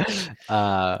 Exactly.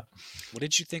 What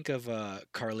did you think of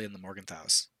Carly and the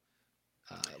Morgenthau's?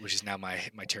 Which is now my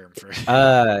term for.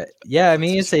 I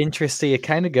mean, it's interesting. It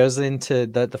kind of goes into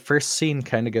the first scene.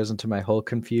 Kind of goes into my whole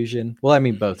confusion. Well, I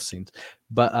mean both scenes,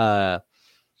 but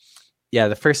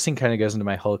the first scene kind of goes into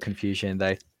my whole confusion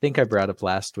that I think I brought up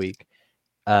last week.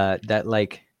 That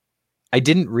like I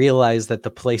didn't realize that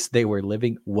the place they were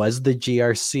living was the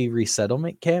GRC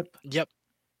resettlement camp. Yep.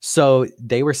 So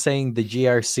they were saying the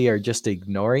GRC are just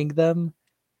ignoring them.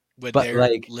 But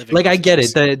like I get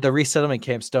it. The resettlement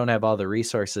camps don't have all the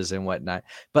resources and whatnot.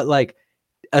 But like,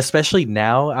 especially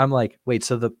now, I'm like, wait,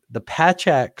 so the Patch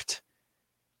Act,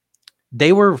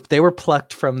 they were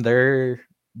plucked from their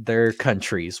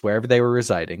countries, wherever they were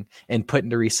residing, and put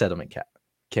into resettlement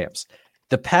camps.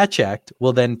 The Patch Act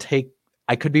will then take,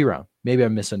 I could be wrong, maybe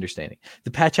I'm misunderstanding.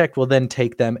 The Patch Act will then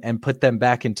take them and put them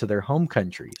back into their home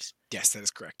countries. Yes, that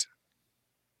is correct.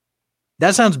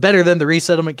 That sounds better than the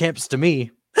resettlement camps to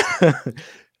me.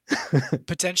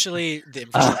 Potentially the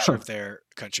infrastructure of their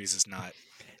countries is not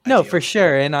ideal. For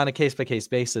sure, and on a case-by-case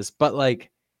basis, but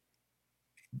like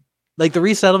the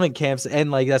resettlement camps, and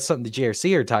like that's something the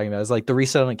GRC are talking about, is like the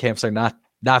resettlement camps are not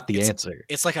the answer.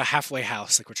 It's like a halfway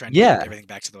house, like we're trying to get everything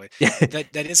back to the way.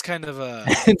 that is kind of a.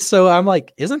 And so I'm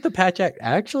like, isn't the Patch Act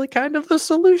actually kind of the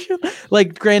solution?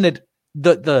 Like, granted,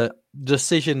 the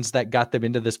decisions that got them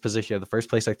into this position in the first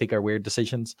place, I think, are weird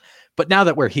decisions. But now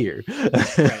that we're here,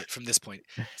 right, from this point,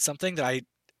 something that I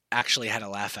actually had a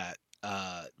laugh at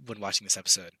when watching this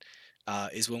episode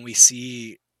is when we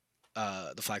see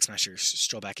the Flag Smashers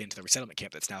stroll back into the resettlement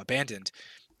camp that's now abandoned.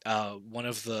 One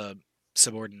of the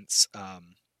subordinates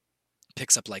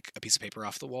picks up like a piece of paper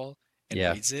off the wall and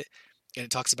reads it, and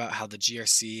it talks about how the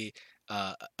GRC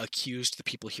accused the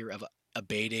people here of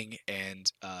abetting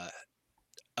and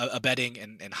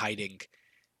hiding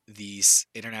these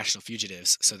international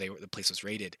fugitives, so the place was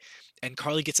raided, and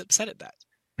Carly gets upset at that.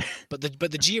 But the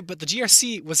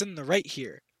GRC was in the right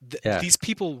here. These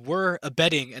people were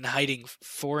abetting and hiding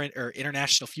foreign or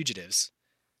international fugitives.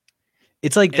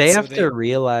 It's like they have to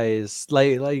realize,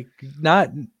 like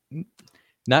not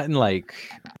in like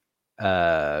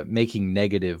making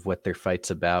negative what their fight's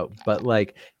about, but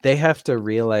like they have to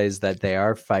realize that they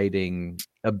are fighting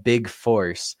a big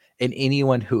force, and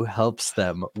anyone who helps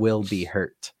them will be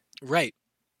hurt. Right.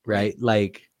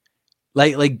 Like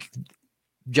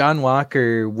John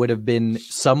Walker would have been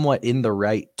somewhat in the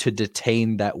right to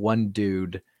detain that one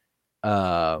dude.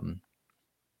 I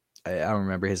don't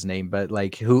remember his name, but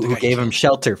like who gave him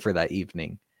shelter for that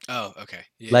evening. Oh, okay.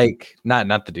 Yeah. Like not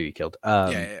the dude he killed.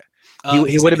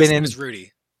 He would have been in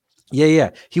Rudy.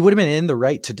 Yeah. He would have been in the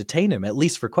right to detain him, at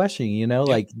least for questioning,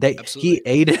 like he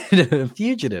aided a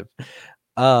fugitive.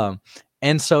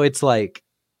 And so it's like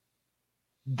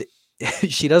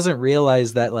she doesn't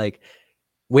realize that like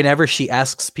whenever she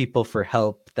asks people for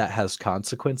help, that has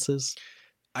consequences.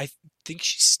 think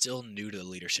she's still new to the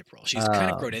leadership role. She's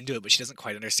kind of grown into it, but she doesn't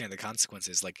quite understand the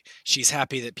consequences. Like, she's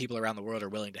happy that people around the world are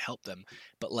willing to help them,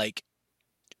 but like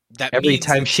that every means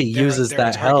time that she they're uses a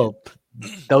that target. help,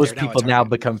 those They're now a people now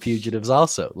target. become fugitives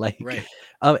also. Like, Right.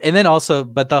 And then also,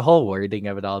 but the whole wording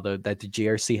of it all, though, that the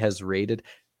GRC has raided,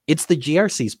 it's the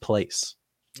GRC's place.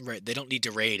 Right. They don't need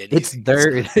to raid anything.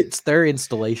 It's their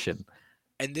installation.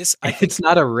 And this, I think, It's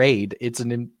not a raid. It's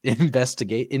an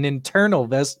internal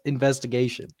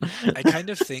investigation. I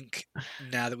kind of think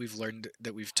now that we've learned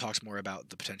that we've talked more about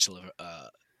the potential of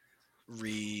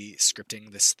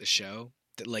re-scripting the show,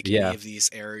 that like Yeah. any of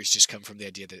these errors just come from the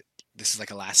idea that this is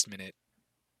like a last minute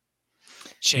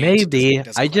change. Maybe.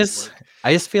 Doesn't I quite just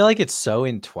work. feel like it's so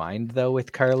entwined though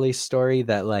with Carly's story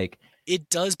that like It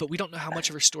does, but we don't know how much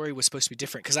of her story was supposed to be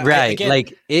different. Because right, again,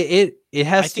 like it I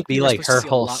has to think be we were like supposed to her see a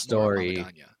whole lot more of story.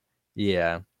 Mama Ganya.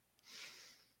 Yeah.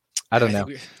 I don't know.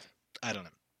 I don't know.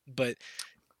 But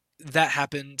that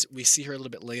happened. We see her a little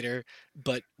bit later,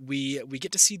 but we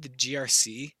get to see the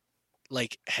GRC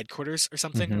like headquarters or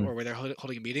something, Mhm. or where they're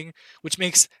holding a meeting, which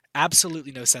makes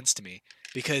absolutely no sense to me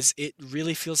because it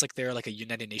really feels like they're like a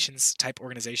United Nations type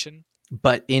organization.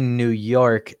 But in New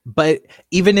York, but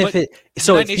even if But it the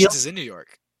so United it Nations feels is in New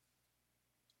York.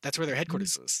 That's where their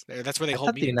headquarters is. That's where they I hold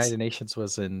thought the meetings. United Nations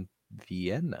was in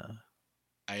Vienna.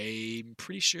 I'm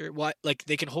pretty sure. What, like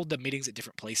they can hold the meetings at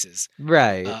different places,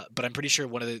 Right. but I'm pretty sure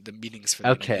one of the meetings for the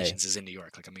United Nations is in New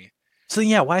York. Like, I mean, So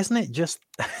yeah, why isn't it just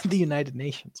the United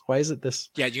Nations? Why is it this?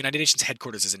 yeah, United Nations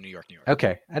headquarters is in New York, New York.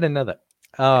 Okay, I didn't know that.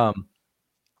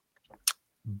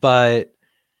 But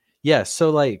yeah,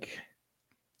 so like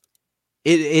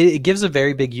it gives a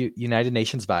very big United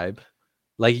Nations vibe,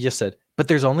 like you just said. But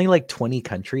there's only like 20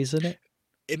 countries in it.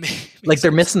 Like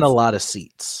they're missing a lot of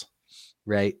seats,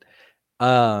 right?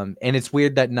 And it's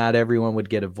weird that not everyone would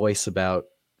get a voice about,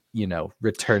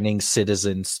 returning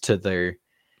citizens to their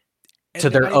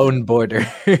own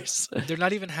borders. They're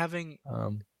not even having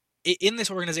in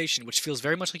this organization, which feels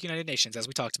very much like United Nations, as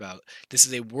we talked about. This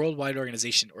is a worldwide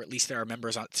organization, or at least there are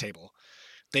members at the table.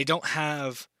 They don't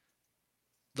have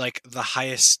like the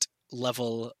highest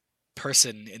level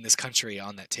person in this country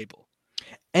on that table.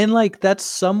 And like that's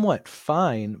somewhat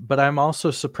fine, but I'm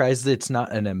also surprised that it's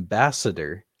not an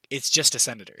ambassador. It's just a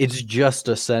senator. It's just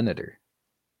a senator.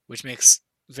 Which makes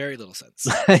very little sense.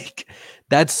 Like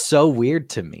that's so weird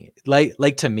to me. Like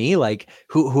to me, like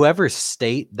whoever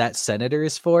state that senator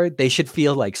is for, they should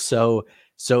feel like so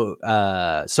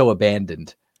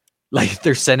abandoned. Like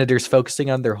their senators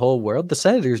focusing on their whole world. The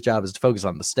senator's job is to focus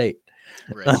on the state.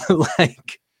 Right.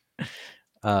 Like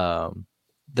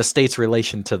the state's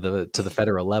relation to the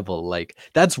federal level, like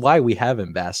that's why we have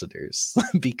ambassadors,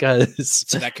 because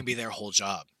so that can be their whole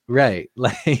job, right?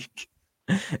 Like,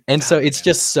 and so it's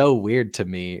just so weird to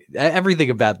me. Everything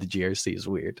about the GRC is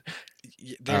weird.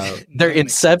 Their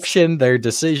inception, their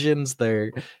decisions,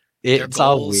 it's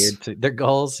all weird. Their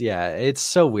goals, yeah, it's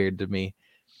so weird to me.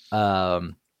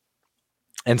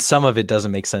 And some of it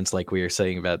doesn't make sense, like we were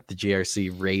saying about the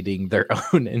GRC raiding their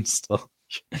own installation.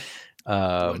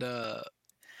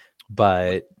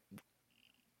 But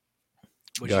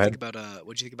what do you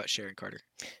think about Sharon Carter?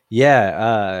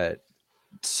 Yeah,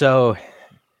 so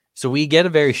we get a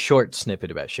very short snippet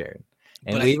about Sharon,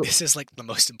 and but I think this is like the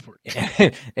most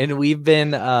important. And we've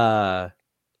been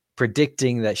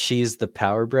predicting that she's the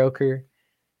power broker.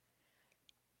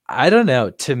 I don't know.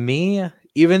 To me,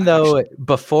 even though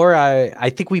before I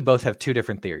think we both have two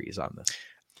different theories on this.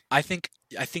 I think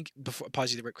before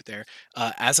pause you right there.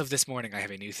 As of this morning, I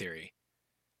have a new theory.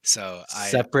 So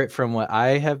separate from what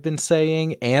I have been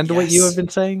saying and what you have been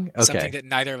saying. Okay, something that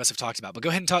neither of us have talked about. But go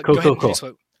ahead and talk.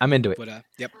 Cool. I'm into it. But,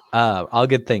 yep. All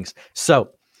good things.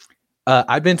 So,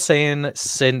 I've been saying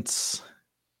since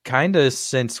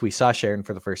we saw Sharon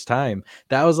for the first time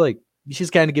that I was like,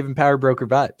 she's kind of giving power broker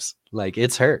vibes. Like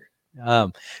it's her.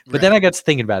 But then I got to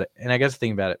thinking about it, and I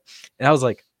was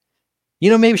like,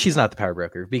 maybe she's not the power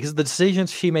broker, because the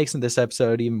decisions she makes in this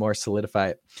episode even more solidify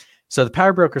it. So the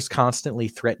power broker's constantly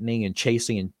threatening and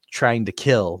chasing and trying to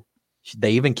kill.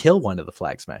 They even kill one of the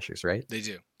flag smashers, right? They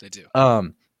do.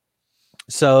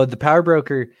 So the power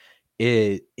broker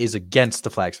is against the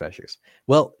flag smashers.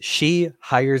 Well, she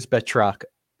hires Batroc,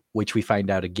 which we find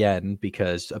out again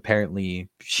because apparently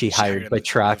she hired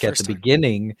Batroc at the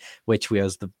beginning, which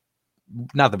was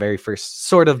not the very first,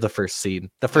 sort of the first scene,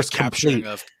 the first capturing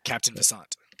of Captain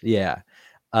Vassant. Yeah,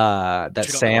 that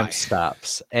Sam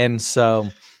stops, and so,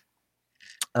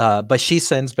 but she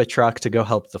sends Batroc to go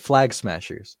help the flag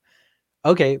smashers.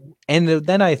 Okay, and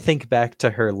then I think back to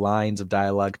her lines of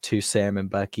dialogue to Sam and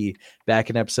Bucky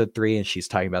back in episode 3, and she's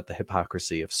talking about the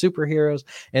hypocrisy of superheroes,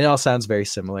 and it all sounds very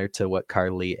similar to what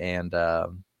Carly and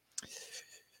can't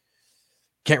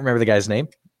remember the guy's name.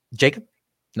 Jacob?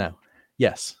 No.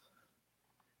 Yes.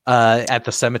 At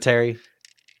the cemetery.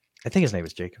 I think his name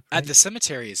is Jacob. Right? At the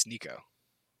cemetery is Nico.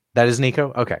 That is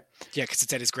Nico? Okay. Yeah, because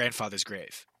it's at his grandfather's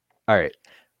grave. All right.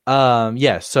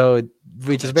 Yeah, so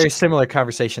which is a very similar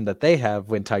conversation that they have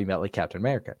when talking about like Captain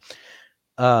America.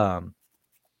 And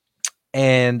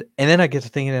then I get to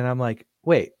thinking, and I'm like,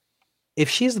 wait, if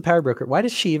she's the power broker, why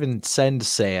does she even send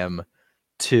Sam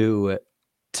to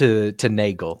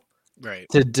Nagel? Right.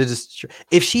 To just,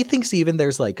 if she thinks even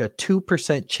there's like a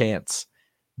 2% chance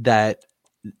that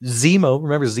Zemo,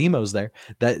 remember Zemo's there,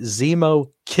 that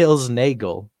Zemo kills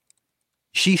Nagel,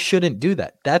 she shouldn't do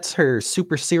that. That's her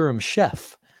super serum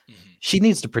chef. She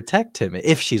needs to protect him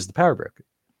if she's the power broker.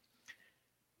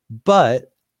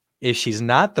 But if she's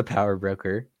not the power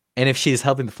broker, and if she's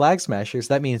helping the Flag Smashers,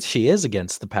 that means she is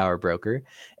against the power broker.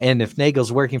 And if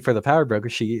Nagel's working for the power broker,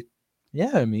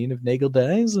 I mean, if Nagel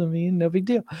dies, I mean, no big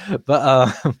deal.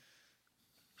 But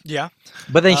yeah.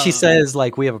 But then she says,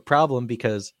 like, we have a problem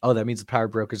because, that means the power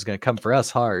broker is going to come for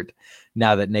us hard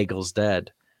now that Nagel's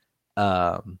dead.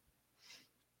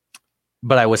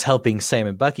 But I was helping Sam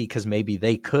and Bucky because maybe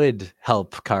they could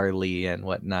help Carly and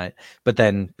whatnot. But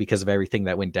then because of everything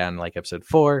that went down in like episode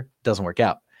 4, doesn't work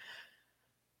out.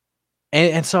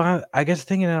 And so I get to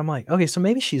thinking, and I'm like, okay, so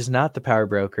maybe she's not the power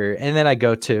broker. And then I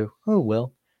go to,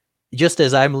 just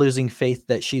as I'm losing faith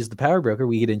that she's the power broker,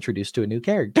 we get introduced to a new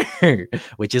character,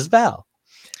 which is Val.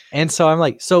 And so I'm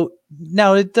like, so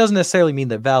now it doesn't necessarily mean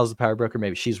that Val's the power broker.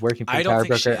 Maybe she's working for the power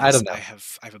broker. I don't know. I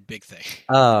have a big thing.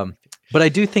 But I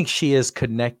do think she is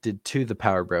connected to the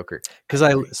power broker because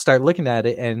I start looking at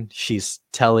it and she's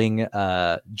telling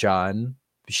John,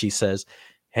 she says,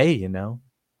 hey,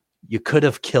 you could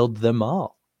have killed them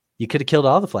all. You could have killed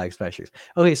all the Flag Smashers.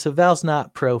 Okay, so Val's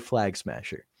not pro Flag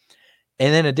Smasher.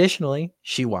 And then additionally,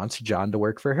 she wants John to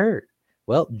work for her.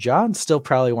 Well, John still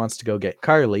probably wants to go get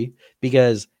Carly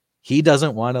because he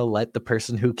doesn't want to let the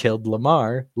person who killed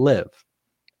Lamar live.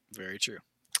 Very true.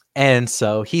 And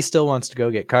so he still wants to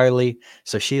go get Carly.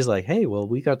 So she's like, hey, well,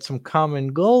 we got some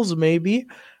common goals, maybe.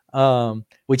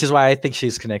 Which is why I think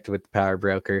she's connected with the power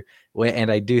broker.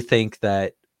 And I do think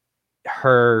that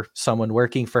someone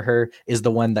working for her, is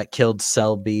the one that killed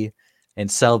Selby.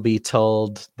 And Selby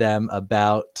told them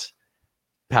about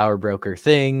power broker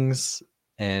things.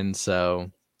 And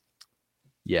so,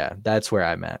 yeah, that's where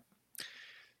I'm at.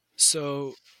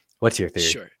 So, what's your theory?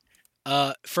 Sure.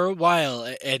 For a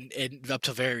while, and up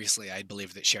till very recently, I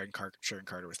believed that Sharon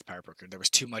Carter was the power broker. There was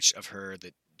too much of her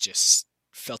that just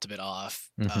felt a bit off.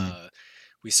 Mm-hmm.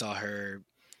 We saw her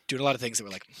doing a lot of things that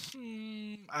were like,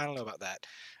 I don't know about that.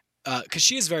 Because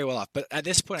she is very well off. But at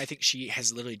this point, I think she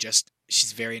has literally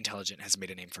she's very intelligent, has made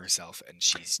a name for herself, and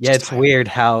she's it's weird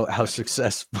how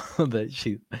successful that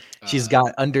she's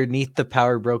got underneath the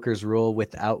power broker's rule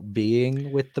without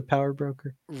being with the power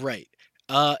broker. Right.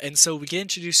 And so we get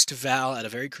introduced to Val at a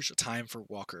very crucial time for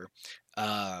Walker.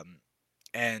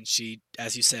 And she,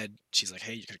 as you said, she's like,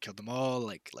 hey, you could have killed them all.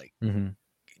 Like mm-hmm.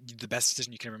 The best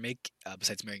decision you can ever make,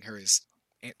 besides marrying her, is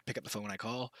pick up the phone when I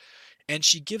call. And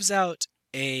she gives out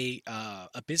a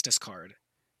business card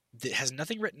that has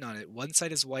nothing written on it. One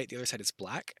side is white, the other side is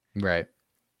black. Right.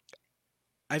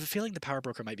 I have a feeling the power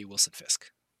broker might be Wilson Fisk.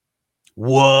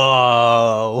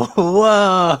 Whoa,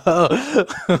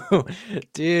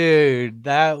 dude,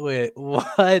 that would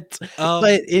what?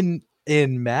 But in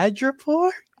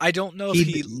Madripoor, I don't know if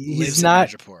he lives in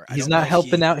Madripoor. He's not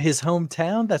helping out his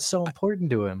hometown. That's so important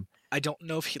to him. I don't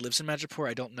know if he lives in Madripoor.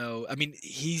 I don't know. I mean,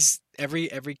 he's every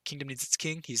kingdom needs its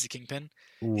king. He's the kingpin.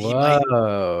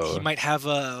 Whoa. He might have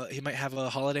a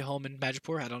holiday home in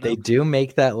Madripoor. I don't know. They do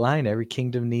make that line. Every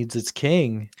kingdom needs its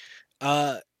king.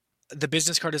 The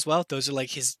business card as well. Those are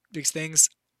like his big things.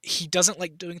 He doesn't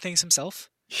like doing things himself.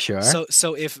 Sure.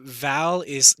 So if Val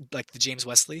is like the James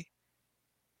Wesley,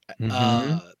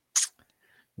 mm-hmm.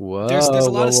 Whoa, there's a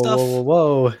lot of stuff.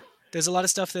 Whoa. There's a lot of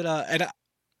stuff that and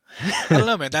I don't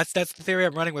know, man. That's the theory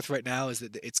I'm running with right now, is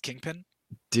that it's Kingpin.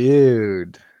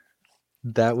 Dude,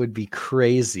 that would be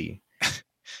crazy.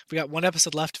 We got one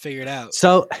episode left to figure it out.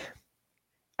 So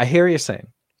I hear what you're saying,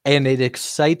 and it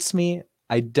excites me.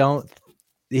 I don't.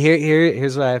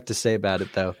 Here's what I have to say about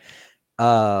it, though.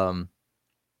 Oh,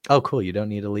 cool. You don't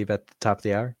need to leave at the top of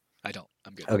the hour? I don't.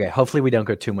 I'm good. Okay. Hopefully we don't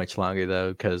go too much longer,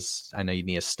 though, because I know you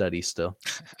need to study still.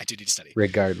 I do need to study.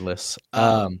 Regardless.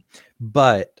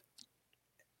 But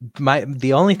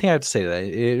the only thing I have to say to that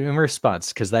in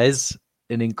response, because that is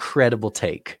an incredible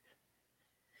take.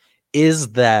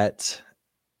 is that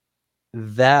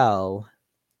Val.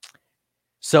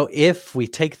 So if we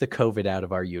take the COVID out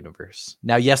of our universe,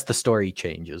 now, yes, the story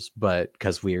changes, but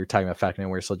because we were talking about Falcon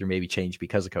and Winter Soldier maybe changed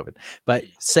because of COVID. But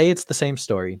say it's the same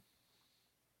story,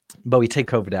 but we take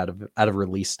COVID out of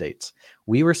release dates.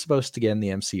 We were supposed to get in the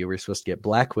MCU. We were supposed to get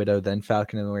Black Widow, then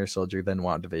Falcon and the Winter Soldier, then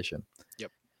WandaVision.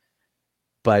 Yep.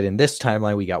 But in this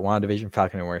timeline, we got WandaVision,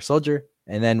 Falcon and Winter Soldier,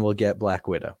 and then we'll get Black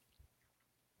Widow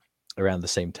around the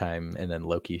same time, and then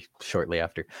Loki shortly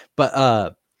after.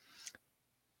 But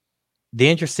the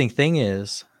interesting thing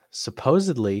is,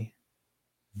 supposedly,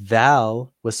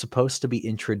 Val was supposed to be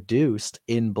introduced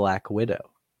in Black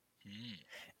Widow.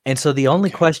 And so the only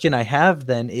question I have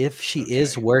then, if she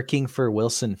is working for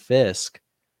Wilson Fisk,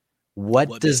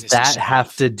 what does that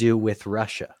have to do with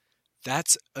Russia?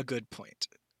 That's a good point.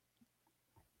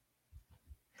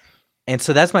 And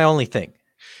so that's my only thing.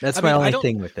 That's my only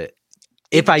thing with it.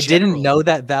 If I didn't know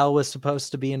that Val was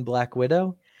supposed to be in Black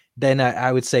Widow, then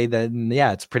I would say that,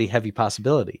 yeah, it's a pretty heavy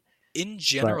possibility. In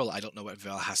general, I don't know what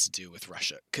Val has to do with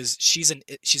Russia, because she's an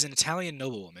Italian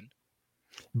noblewoman.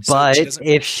 But so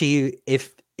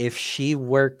if she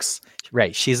works,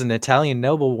 right, she's an Italian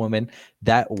noblewoman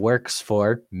that works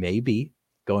for, maybe,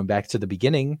 going back to the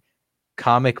beginning,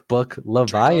 comic book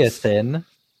Leviathan.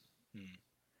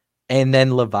 And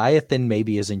then Leviathan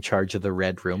maybe is in charge of the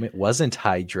Red Room. It wasn't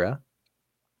Hydra.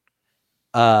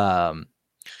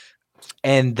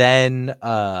 And then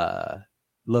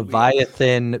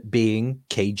Leviathan being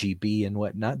KGB and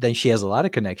whatnot, then she has a lot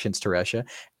of connections to Russia.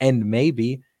 And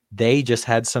maybe they just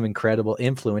had some incredible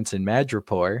influence in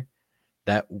Madripoor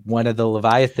that one of the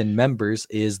Leviathan members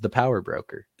is the power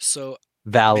broker. So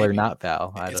Val maybe, or not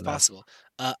Val, I don't know. It's possible.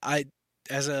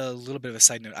 As a little bit of a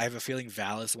side note, I have a feeling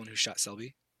Val is the one who shot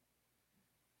Selby.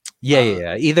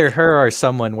 Yeah. Either her or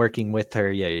someone working with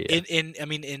her. Yeah.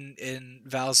 In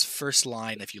Val's first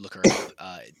line, if you look her up,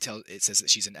 it says that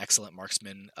she's an excellent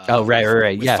marksman. Right.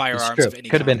 With yeah, firearms of any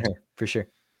could have been her for sure.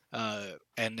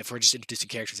 And if we're just introducing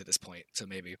characters at this point, so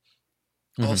maybe.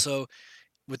 Also,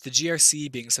 with the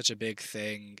GRC being such a big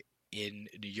thing in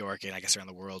New York and I guess around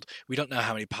the world, we don't know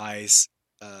how many pies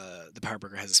the Power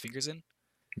Broker has his fingers in.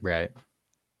 Right.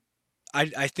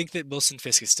 I think that Wilson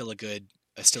Fisk is still a good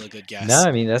guess. No,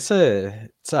 I mean it's a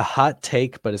hot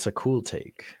take, but it's a cool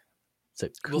take.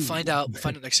 We'll find out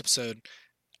next episode.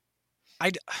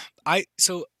 I'd like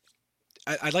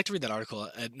to read that article.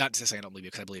 Not to say I don't believe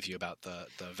you, because I believe you about the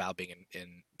Val being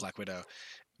in Black Widow,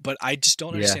 but I just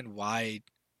don't understand why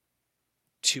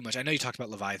too much. I know you talked about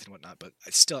Leviathan and whatnot, but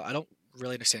I don't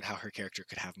really understand how her character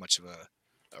could have much of a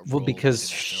well, because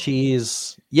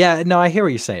she's I hear what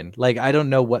you're saying. Like, I don't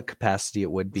know what capacity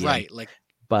it would be right in, like,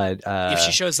 but if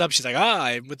she shows up, she's like,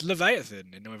 I'm with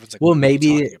Leviathan, and everyone's like, well, what are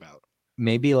you talking about?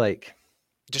 Maybe like,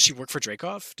 does she work for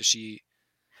Dreykov? Does she?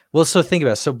 Well, so think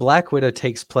about it. So Black Widow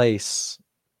takes place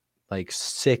like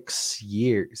 7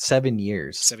 years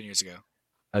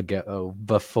ago,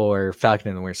 before Falcon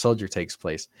and the Winter Soldier takes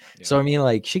place. Yeah. So I mean,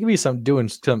 like, she could be doing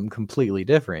something completely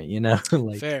different, you know?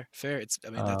 Like, fair. It's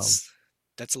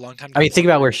that's a long time. I mean, think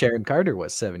about where Sharon Carter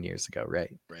was 7 years ago,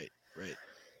 right? Right.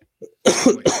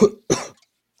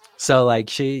 So like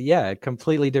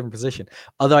completely different position.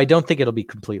 Although I don't think it'll be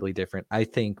completely different. I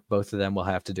think both of them will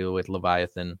have to do with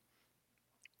Leviathan.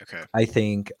 Okay. I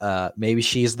think maybe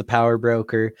she's the power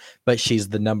broker, but she's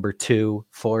the number 2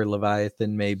 for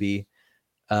Leviathan, maybe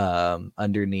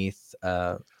underneath.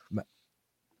 I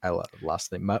lost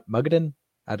the name. Mugadin?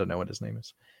 I don't know what his name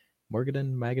is.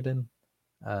 Magadan?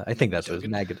 I think that's what it is.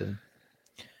 Magadan.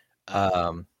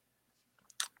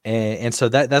 And so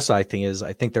that's what I think is.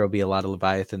 I think there will be a lot of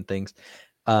Leviathan things.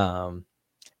 And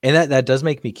that does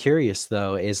make me curious,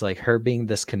 though, is like her being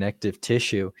this connective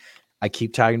tissue. I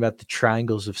keep talking about the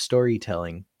triangles of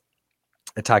storytelling.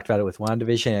 I talked about it with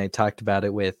WandaVision, and I talked about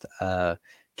it with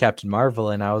Captain Marvel,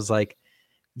 and I was like,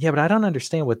 yeah, but I don't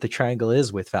understand what the triangle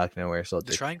is with Falcon and Winter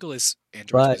Soldier. The triangle is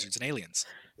androids, wizards, and aliens.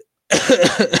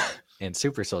 And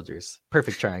super soldiers.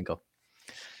 Perfect triangle.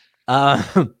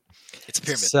 It's a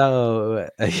pyramid. So,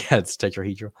 it's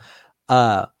tetrahedral.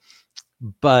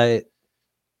 But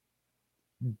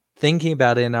thinking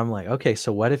about it, and I'm like, okay,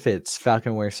 so what if it's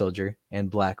Falcon, Winter Soldier,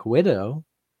 and Black Widow?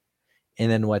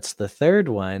 And then what's the third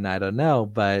one? I don't know.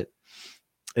 But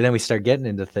and then we start getting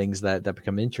into things that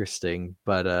become interesting.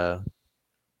 But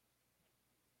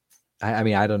I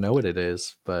mean, I don't know what it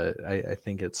is, but I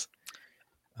think it's.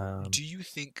 Do you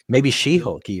think maybe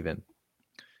She-Hulk even?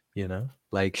 You know,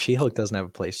 like She-Hulk doesn't have a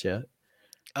place yet.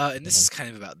 And this is kind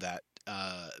of about that.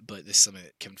 But this is something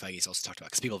that Kevin Feige's also talked about,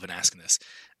 because people have been asking this.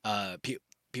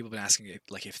 People have been asking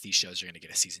like if these shows are going to get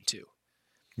a season 2.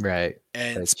 Right.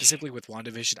 And specifically with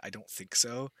WandaVision, I don't think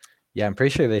so. Yeah, I'm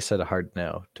pretty sure they said a hard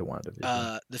no to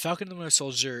WandaVision. The Falcon and the Winter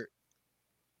Soldier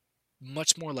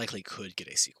much more likely could get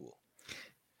a sequel.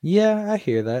 Yeah, I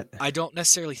hear that. I don't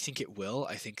necessarily think it will.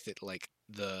 I think that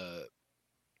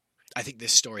I think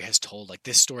this story has told, like,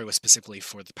 this story was specifically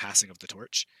for the passing of the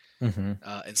torch, Mm-hmm.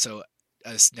 and so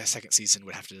a second season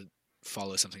would have to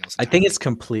follow something else I entirely. think it's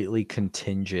completely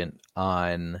contingent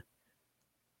on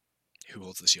Who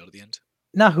holds the shield at the end.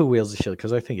 not who wields the shield,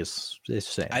 because I think it's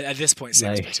Sam. At this point,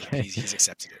 Sam's Like- picked it up. He's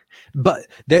accepted it. But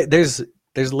there's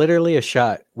literally a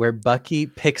shot where Bucky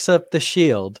picks up the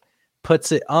shield,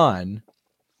 puts it on,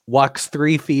 walks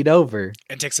 3 feet over,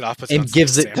 And takes it off, puts it on, and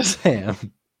gives Sam. it to Sam.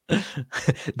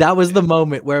 That was the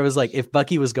moment where it was like, if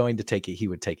Bucky was going to take it, he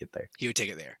would take it there. He would take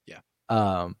it there. Yeah.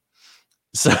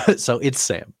 So it's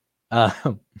Sam.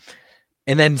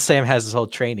 And then Sam has this whole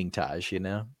training Taj, you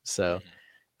know? So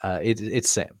it's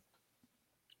Sam.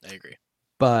 I agree.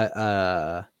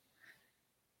 But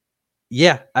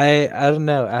yeah, I don't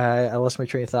know. I lost my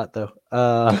train of thought though.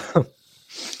 Glad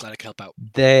I could help out.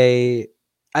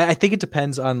 I think it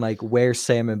depends on like where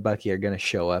Sam and Bucky are going to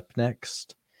show up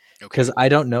next. Okay. Because I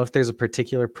don't know if there's a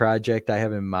particular project I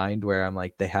have in mind where I'm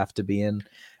like they have to be in.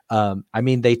 I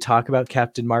mean, they talk about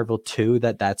Captain Marvel 2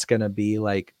 that's going to be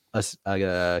like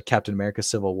a Captain America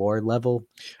Civil War level.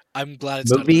 I'm glad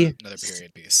it's movie. not another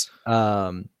period piece.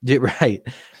 Yeah, right.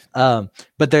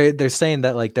 But they're saying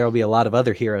that like there will be a lot of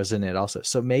other heroes in it also.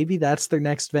 So maybe that's their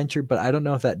next venture, but I don't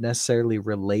know if that necessarily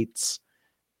relates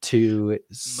to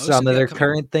some of their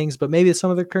current things, but maybe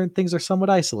some of their current things are somewhat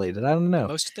isolated. I don't know.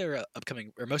 Most of their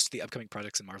most of the upcoming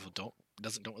projects in Marvel don't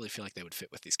really feel like they would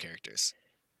fit with these characters.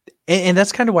 And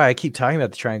that's kind of why I keep talking about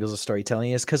the triangles of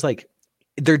storytelling, is because like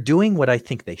they're doing what I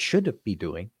think they should be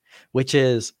doing, which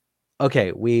is,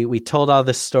 okay, we told all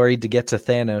this story to get to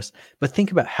Thanos, but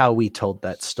think about how we told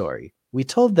that story. We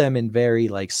told them in very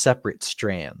like separate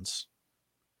strands.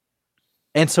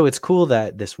 And so it's cool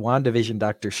that this WandaVision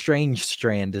Doctor Strange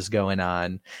strand is going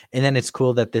on. And then it's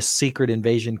cool that this Secret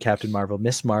Invasion Captain Marvel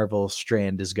Miss Marvel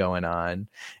strand is going on.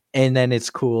 And then it's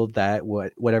cool that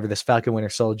whatever this Falcon Winter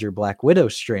Soldier Black Widow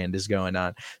strand is going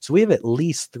on. So we have at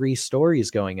least 3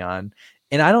 stories going on.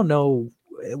 And I don't know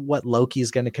what Loki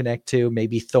is going to connect to.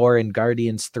 Maybe Thor and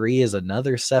Guardians 3 is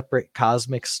another separate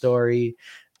cosmic story.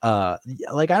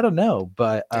 Like, I don't know,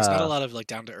 but there's not a lot of like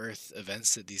down to earth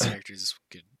events that these characters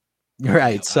could.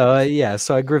 Right. So yeah,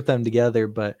 so I grouped them together,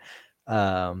 but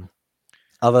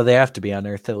although they have to be on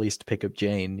Earth at least to pick up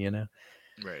Jane, you know.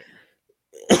 Right.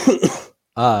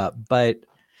 But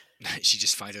she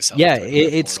just finds herself. Yeah,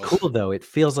 it's cool though. It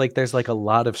feels like there's like a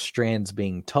lot of strands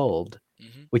being told,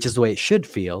 which is the way it should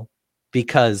feel,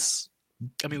 because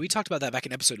I mean, we talked about that back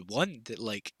in episode 1, that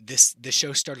like this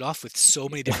show started off with so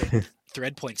many different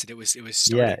thread points, and it was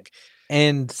starting. Yeah.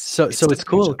 And so it's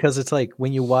cool because it's like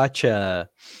when you watch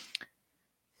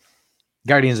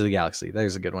Guardians of the Galaxy,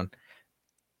 there's a good one.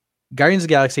 Guardians of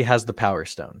the Galaxy has the Power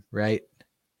Stone, right?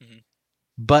 Mm-hmm.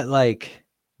 But like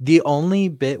the only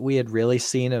bit we had really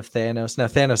seen of Thanos, now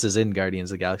Thanos is in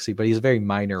Guardians of the Galaxy, but he's a very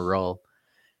minor role.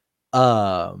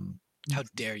 How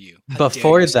dare you?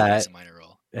 Before that, a minor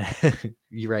role.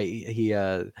 You're right. He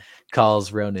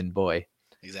calls Ronan boy.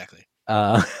 Exactly.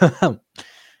 I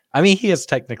mean, he is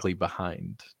technically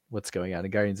behind what's going on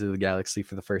in Guardians of the Galaxy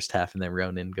for the first half, and then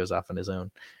Ronan goes off on his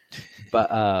own. But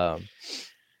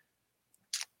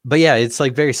yeah, it's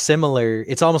like very similar.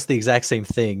 It's almost the exact same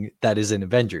thing that is in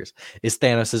Avengers. Is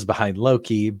Thanos is behind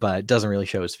Loki, but doesn't really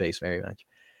show his face very much.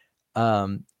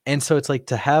 And so it's like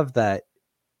to have that,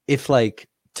 if like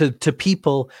to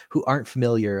people who aren't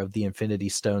familiar of the Infinity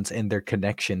Stones and their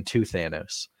connection to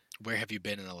Thanos. Where have you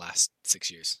been in the last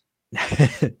 6 years?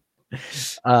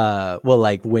 Well,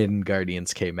 like when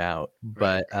Guardians came out,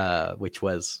 but which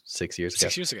was 6 years ago.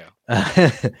 6 years ago.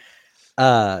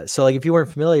 So like if you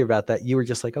weren't familiar about that, you were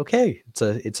just like, okay,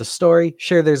 it's a story.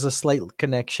 Sure, there's a slight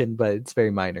connection, but it's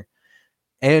very minor.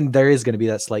 And there is going to be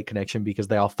that slight connection because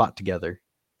they all fought together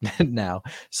now.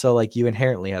 So like you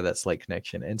inherently have that slight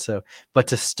connection. And so, but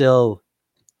to still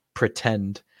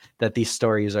pretend that these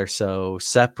stories are so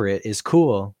separate is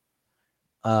cool.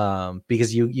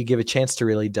 Because you give a chance to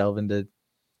really delve into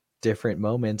different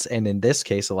moments, and in this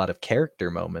case, a lot of character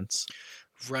moments.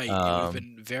 Right. It would have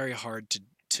been very hard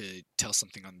to tell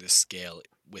something on this scale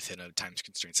within a time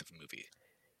constraints of a movie.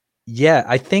 Yeah,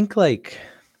 I think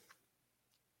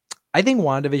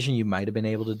WandaVision, you might have been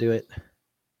able to do it.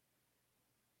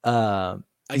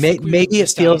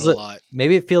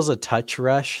 Maybe it feels a touch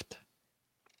rushed,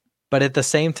 but at the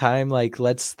same time, like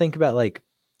let's think about like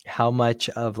how much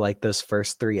of like those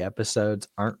first 3 episodes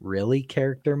aren't really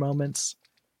character moments,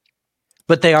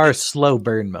 but they are slow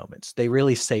burn moments. They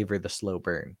really savor the slow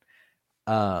burn.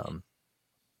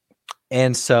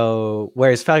 And so,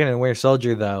 whereas Falcon and Winter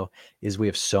Soldier, though, is we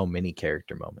have so many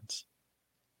character moments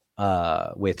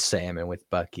with Sam and with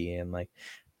Bucky, and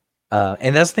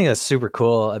and that's the thing that's super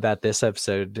cool about this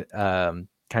episode. Kind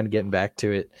of getting back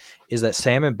to it, is that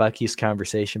Sam and Bucky's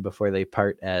conversation before they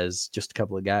part as just a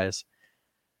couple of guys.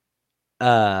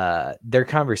 Their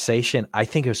conversation, I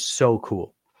think, is so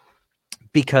cool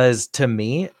because to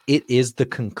me, it is the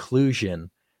conclusion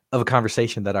of a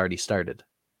conversation that already started,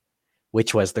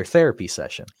 which was their therapy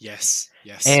session. Yes.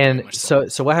 And so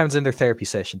what happens in their therapy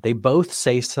session? They both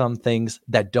say some things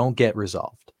that don't get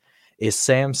resolved. Is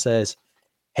Sam says,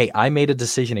 "Hey, I made a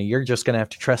decision and you're just going to have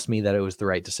to trust me that it was the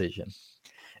right decision."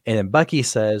 And then Bucky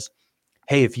says,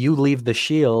 "Hey, if you leave the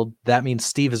shield, that means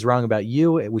Steve is wrong about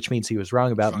you, which means he was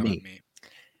wrong about me."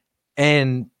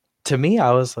 And to me,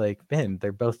 I was like, man,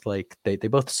 they're both like, they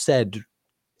both said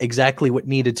exactly what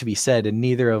needed to be said, and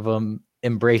neither of them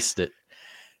embraced it.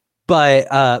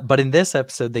 But in this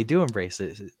episode, they do embrace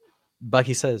it.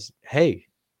 Bucky says, "Hey,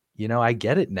 I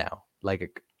get it now.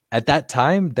 Like at that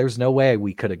time, there's no way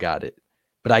we could have got it,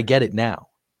 but I get it now.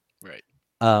 Right.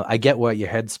 I get what your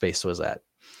headspace was at."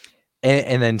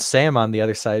 And then Sam on the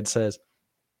other side says,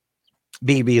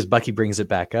 because Bucky brings it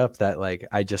back up that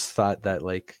I just thought that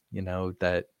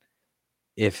that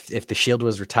if the shield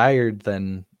was retired,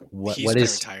 then what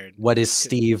is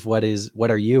Steve? What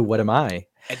are you? What am I?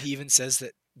 And he even says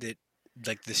that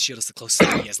the shield is the closest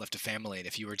thing he has left to family, and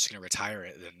if you were just going to retire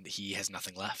it, then he has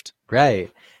nothing left.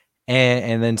 Right.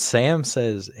 And then Sam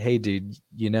says, "Hey, dude,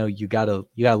 you gotta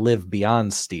live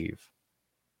beyond Steve.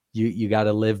 You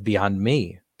gotta live beyond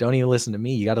me. Don't even listen to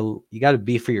me. You gotta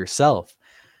be for yourself."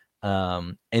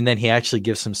 And then he actually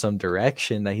gives him some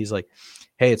direction that he's like,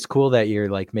 "Hey, it's cool that you're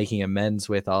making amends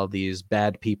with all these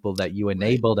bad people that you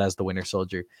enabled as the Winter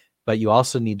Soldier, but you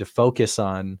also need to focus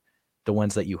on the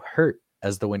ones that you hurt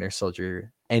as the Winter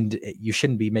Soldier, and you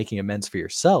shouldn't be making amends for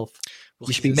yourself.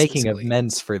 You should be making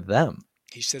amends for them."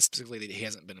 He says specifically that he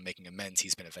hasn't been making amends;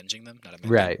 he's been avenging them, not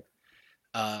amending. Right.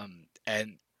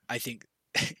 And I think,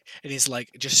 and he's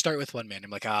like, "Just start with one man." I'm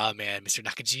like, man, Mr.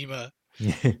 Nakajima.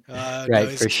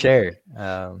 Right, for sure.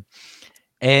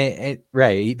 And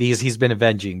right, because he's been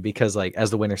avenging, because as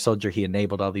the Winter Soldier, he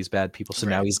enabled all these bad people, so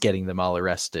now he's getting them all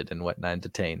arrested and whatnot and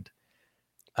detained.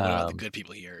 What about the good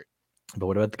people here? But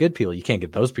what about the good people? You can't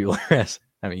get those people arrested.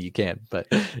 I mean, you can, but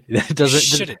it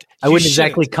doesn't. I wouldn't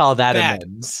exactly call that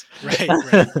amends. Right.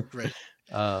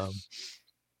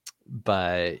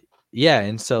 But yeah,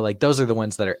 and so those are the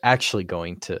ones that are actually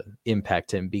going to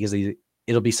impact him, because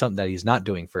it'll be something that he's not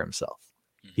doing for himself.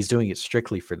 Mm-hmm. He's doing it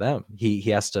strictly for them. He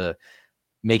has to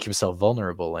make himself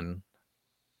vulnerable and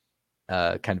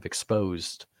kind of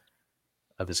exposed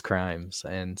of his crimes.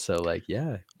 And so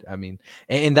yeah, I mean,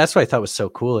 and that's what I thought was so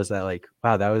cool, is that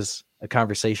wow, that was a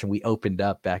conversation we opened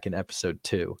up back in episode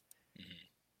 2. Mm-hmm.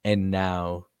 And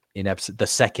now in the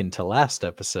second to last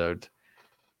episode,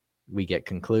 we get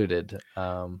concluded.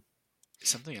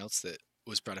 Something else that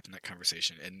was brought up in that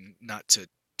conversation, and not to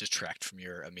detract from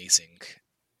your amazing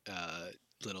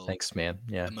little thanks, man.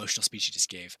 Yeah, emotional speech you just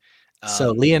gave.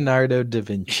 So Leonardo da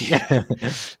Vinci.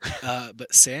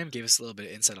 But Sam gave us a little bit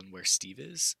of insight on where Steve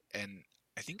is, and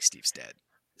I think Steve's dead.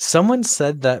 Someone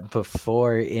said that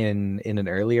before in an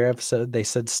earlier episode. They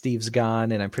said Steve's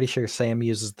gone, and I'm pretty sure Sam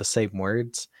uses the same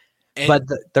words. But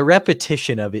the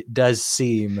repetition of it does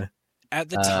seem at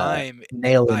the time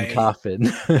nail in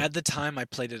coffin. At the time, I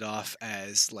played it off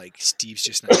as Steve's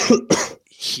just not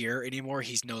here anymore.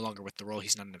 He's no longer with the role.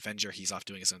 He's not an Avenger. He's off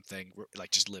doing his own thing,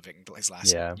 just living his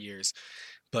last years.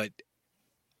 But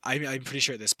I'm pretty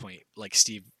sure at this point,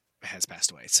 Steve has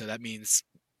passed away. So that means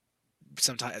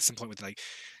at some point with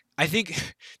I think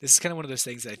this is kind of one of those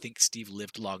things that I think Steve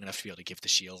lived long enough to be able to give the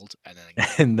shield, and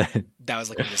then that was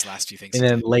one of his last few things. And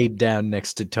then laid down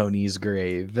next to Tony's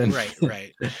grave, and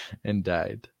right, and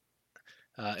died.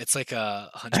 It's like a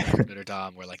Hunchback of Notre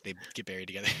Dame, where they get buried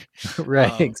together.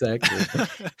 Right, exactly.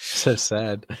 So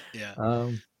sad. Yeah.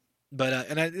 But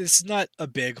it's not a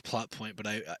big plot point, but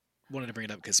I wanted to bring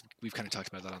it up because we've kind of talked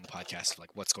about that on the podcast, of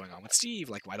what's going on with Steve,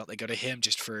 why don't they go to him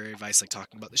just for advice,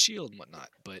 talking about the shield and whatnot.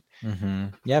 But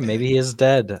yeah, maybe he is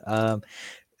dead.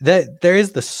 That there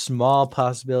is the small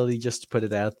possibility, just to put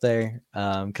it out there,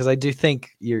 because I do think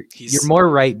you're more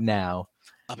right now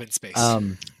up in space.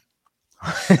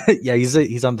 Yeah,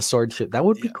 he's on the sword ship. That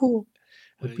would be cool.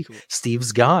 Would be cool.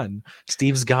 Steve's gone,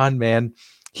 man.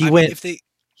 He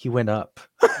went up.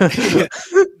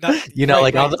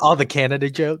 All the Canada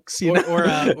jokes, or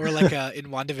in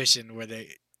WandaVision,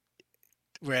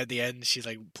 where at the end she's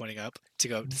pointing up to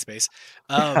go to space.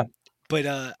 But But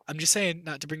I'm just saying,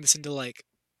 not to bring this into like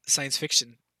science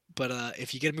fiction, but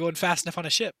if you get him going fast enough on a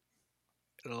ship,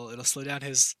 it'll slow down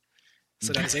his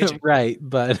aging. Right,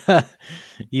 but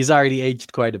he's already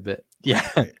aged quite a bit. Yeah.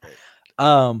 Right,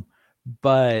 right.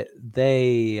 But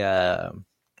they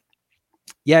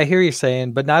yeah, I hear you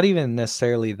saying, but not even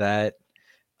necessarily that.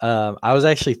 I was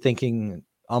actually thinking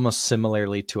almost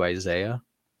similarly to Isaiah.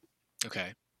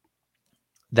 Okay.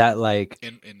 That like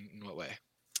in what way?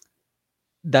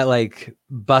 That like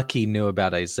Bucky knew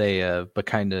about Isaiah, but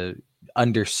kind of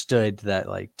understood that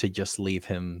like to just leave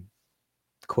him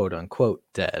quote unquote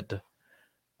dead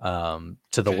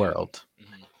to the world,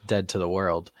 dead to the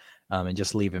world, and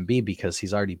just leave him be because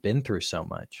he's already been through so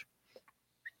much.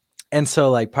 And so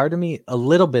like part of me, a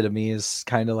little bit of me is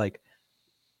kind of like,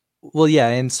 well, yeah.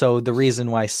 And so the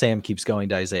reason why Sam keeps going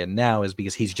to Isaiah now is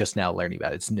because he's just now learning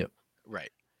about it. It's new.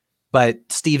 Right. But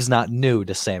Steve's not new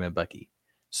to Sam and Bucky.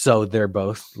 So they're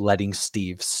both letting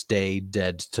Steve stay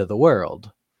dead to the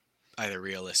world. Either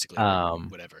realistically or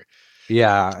whatever.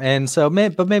 Yeah. And so,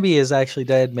 but maybe he is actually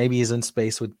dead. Maybe he's in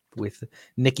space with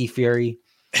Nicky Fury.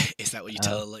 Is that what you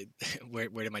tell? Like, where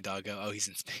did my dog go? Oh, he's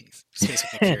in space. Space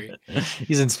with Nick Fury.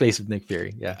 He's in space with Nick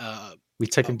Fury. Yeah. We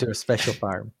took him to a special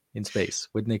farm in space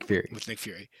with Nick Fury. With Nick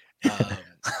Fury.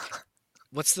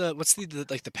 What's the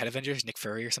like the Pet Avengers? Nick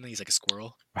Fury or something? He's like a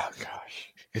squirrel. Oh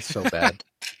gosh, it's so bad.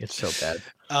 It's so bad.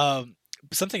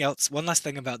 Something else. One last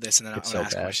thing about this, and then I want to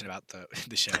ask a question about the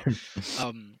show.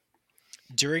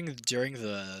 During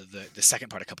the second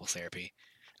part of couple therapy,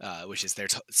 which is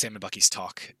Sam and Bucky's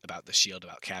talk about the shield,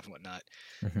 about Cap and whatnot.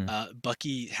 Mm-hmm.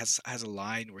 Bucky has a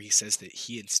line where he says that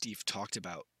he and Steve talked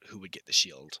about who would get the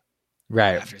shield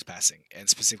right after his passing, and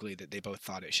specifically that they both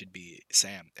thought it should be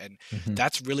Sam, and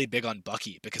that's really big on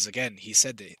Bucky because again he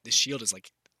said that the shield is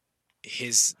like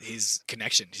his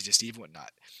connection to Steve and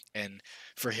whatnot, and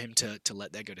for him to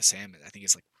let that go to Sam, I think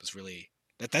was really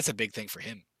that's a big thing for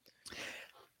him.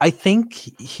 I think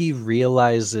he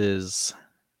realizes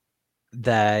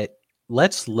that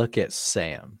let's look at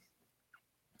Sam.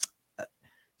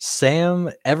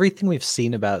 Sam, everything we've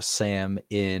seen about Sam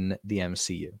in the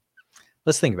MCU.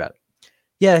 Let's think about it.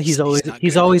 Yeah, he's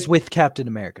always with Captain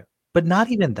America. But not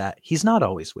even that. He's not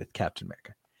always with Captain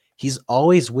America. He's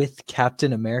always with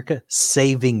Captain America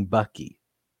saving Bucky.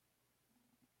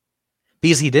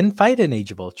 Because he didn't fight in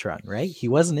Age of Ultron, right? He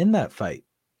wasn't in that fight.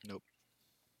 Nope.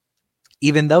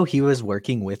 Even though he was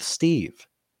working with Steve.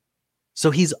 So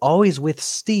he's always with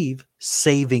Steve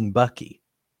saving Bucky.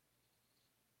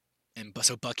 And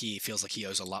so Bucky feels like he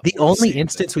owes a lot. The only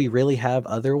instance we really have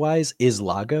otherwise is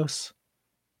Lagos.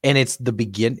 And it's the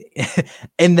beginning.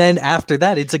 And then after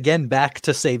that, it's again back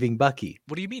to saving Bucky.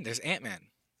 What do you mean? There's Ant-Man.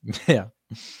 Yeah.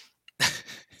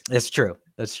 That's true.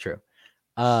 That's true.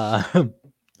 But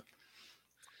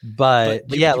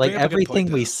yeah, like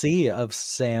everything we see of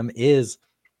Sam is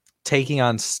taking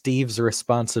on Steve's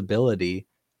responsibility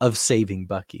of saving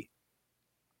Bucky.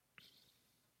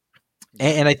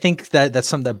 And I think that's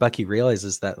something that Bucky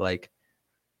realizes, that like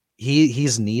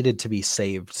he's needed to be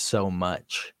saved so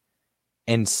much.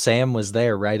 And Sam was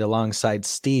there right alongside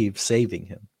Steve saving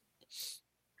him.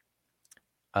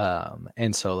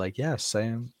 And so like, yeah,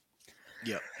 Sam.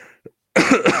 Yeah.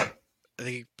 I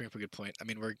think you bring up a good point. I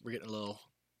mean, we're getting a little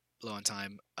low on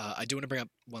time. I do want to bring up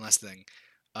one last thing.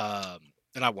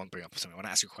 And I won't bring up something. I want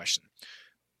to ask you a question.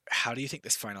 How do you think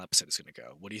this final episode is going to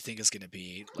go? What do you think is going to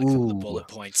be like the bullet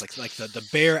points, like the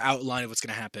bare outline of what's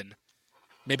going to happen?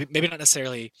 Maybe not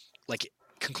necessarily like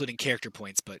concluding character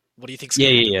points, but what do you think?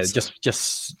 Yeah.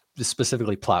 Just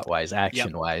specifically plot wise,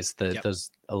 action wise,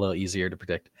 those a little easier to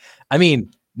predict. I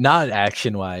mean, not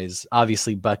action wise.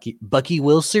 Obviously, Bucky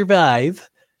will survive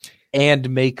and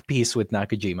make peace with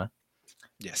Nakajima.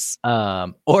 Yes.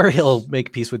 Or he'll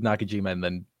make peace with Nakajima and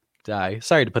then die.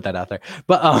 Sorry to put that out there,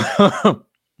 but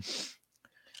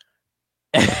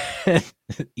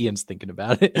Ian's thinking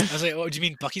about it. I was like, "Oh, do you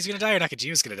mean Bucky's gonna die or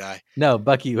Nakajima's gonna die?" No,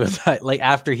 Bucky will die. Like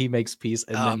after he makes peace,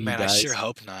 and then he dies. I sure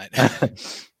hope not.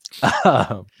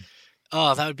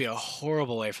 Oh, that would be a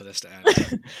horrible way for this to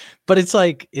end. But it's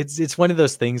like it's one of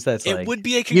those things that's it like would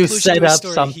be a conclusion you set to a up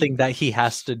story something that he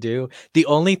has to do. The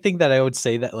only thing that I would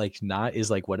say that like not is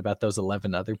like, what about those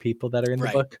 11 other people that are in the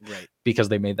book? Right. Because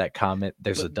they made that comment.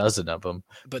 There's a dozen of them.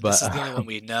 But this is the only one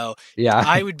we know. Yeah,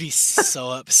 I would be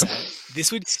so upset. This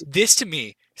to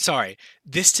me,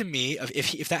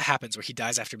 if that happens where he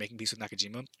dies after making peace with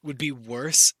Nakajima, would be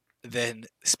worse than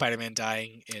Spider-Man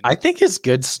dying in. I think it's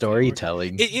good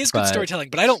storytelling. It is good storytelling,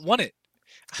 but I don't want it.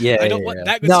 Yeah, I don't want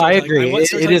that good storytelling. I agree. I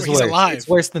want it is worse. Alive. It's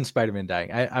worse than Spider-Man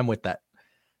dying. I'm with that.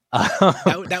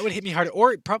 That would hit me harder.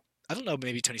 Or I don't know,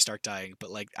 maybe Tony Stark dying, but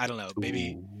like I don't know,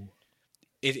 maybe.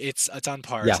 it's on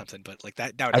par or Yeah, something, but like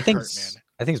that would I think hurt, man.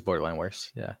 I think it's borderline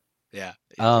worse. Yeah. Yeah,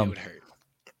 it Um, would hurt.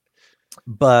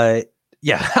 but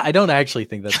yeah, I don't actually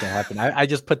think that's gonna happen. I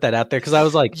just put that out there because I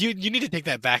was like, You need to take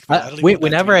that back, man. I don't even want that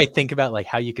whenever I tweet. think about like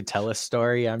how you could tell a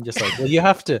story, I'm just like, well, you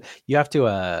have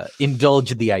to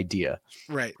indulge the idea.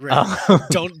 Right. Um,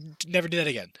 Never do that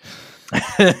again.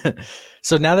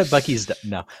 so now that Bucky's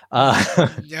no,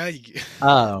 Yeah.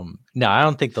 no, I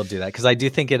don't think they'll do that because I do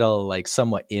think it'll like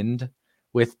somewhat end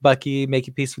with Bucky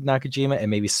making peace with Nakajima and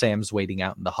maybe Sam's waiting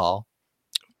out in the hall,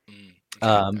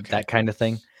 Okay. that kind of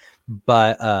thing.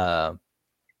 But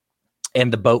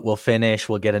and the boat will finish.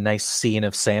 We'll get a nice scene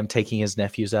of Sam taking his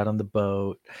nephews out on the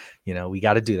boat. We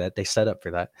got to do that. They set up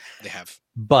for that. They have.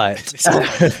 But They set up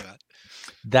for that.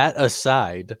 that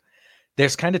aside,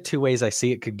 there's kind of two ways I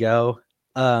see it could go.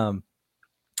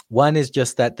 One is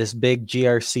just that this big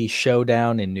GRC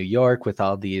showdown in New York with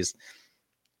all these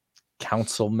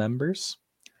council members,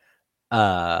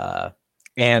 and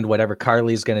whatever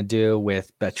Carly's going to do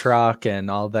with Batroc and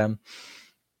all of them.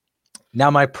 Now,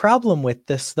 my problem with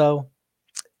this, though,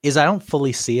 is I don't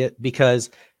fully see it because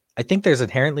I think there's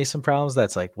inherently some problems.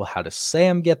 That's like, well, how does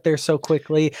Sam get there so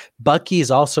quickly?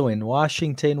 Bucky's also in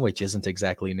Washington, which isn't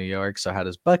exactly New York. So how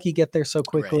does Bucky get there so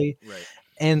quickly? Right.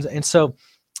 And so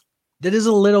that is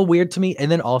a little weird to me.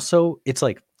 And then also it's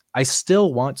like, I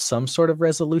still want some sort of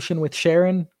resolution with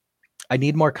Sharon. I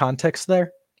need more context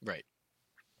there. Right.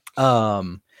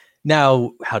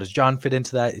 Now, how does John fit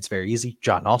into that? It's very easy.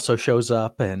 John also shows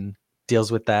up and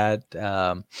deals with that.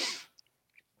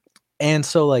 And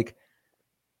so like,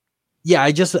 yeah,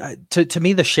 I just to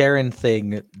me the Sharon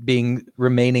thing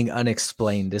remaining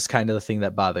unexplained is kind of the thing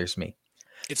that bothers me.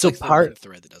 It's so like the one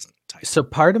thread that doesn't tie. So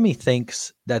part of me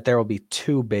thinks that there will be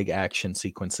two big action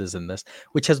sequences in this,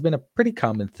 which has been a pretty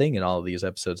common thing in all of these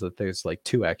episodes that there's like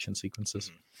two action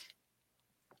sequences.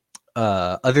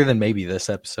 Other than maybe this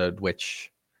episode,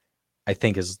 which I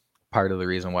think is part of the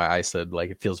reason why I said like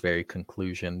it feels very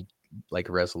conclusion, like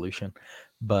a resolution.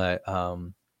 But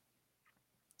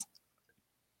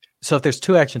so if there's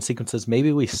two action sequences,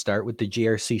 maybe we start with the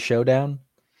GRC showdown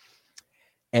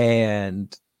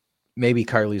and maybe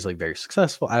Carly's like very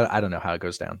successful. I don't know how it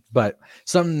goes down, but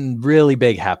something really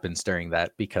big happens during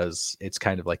that because it's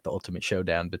kind of like the ultimate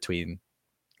showdown between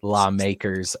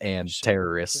lawmakers and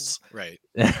terrorists. Right.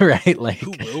 Right. Like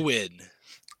who will win?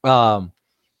 And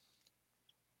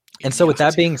so with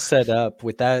that being set up,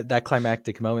 with that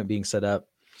climactic moment being set up,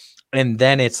 and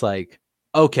then it's like,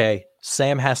 okay,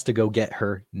 Sam has to go get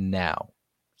her now.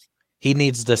 He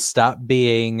needs to stop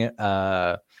being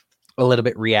a little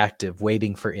bit reactive,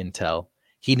 waiting for intel.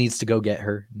 He needs to go get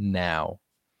her now.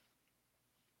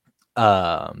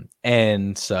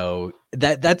 And so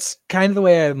that's kind of the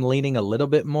way I'm leaning a little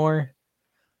bit more.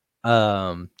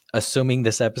 Assuming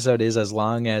this episode is as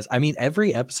long as, I mean,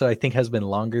 every episode I think has been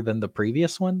longer than the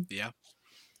previous one. Yeah.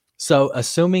 So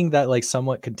assuming that like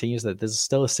somewhat continues, that this is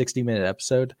still a 60-minute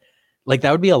episode, like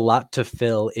that would be a lot to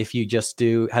fill if you just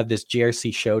have this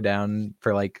GRC showdown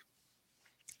for like,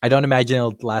 I don't imagine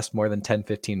it'll last more than 10,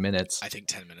 15 minutes. I think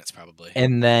 10 minutes probably.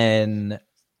 And then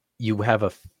you have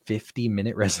a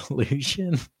 50-minute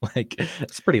resolution. Like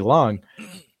it's pretty long.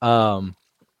 And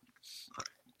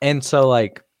so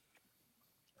like,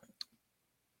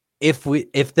 if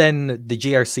then the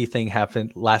GRC thing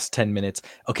happened last 10 minutes,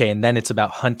 okay, and then it's about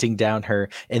hunting down her,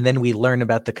 and then we learn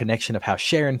about the connection of how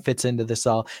Sharon fits into this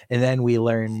all, and then we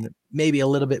learn maybe a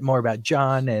little bit more about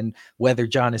John and whether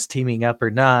John is teaming up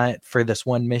or not for this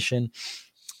one mission,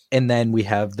 and then we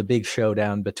have the big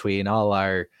showdown between all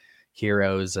our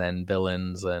heroes and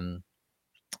villains,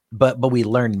 but we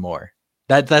learn more.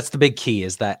 That's the big key,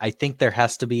 is that I think there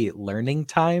has to be learning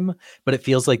time, but it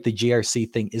feels like the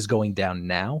GRC thing is going down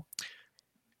now,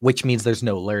 which means there's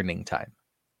no learning time.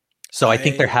 So I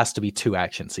think there has to be two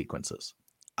action sequences.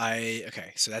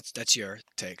 Okay, so that's your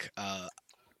take.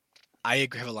 I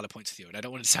have a lot of points with you, and I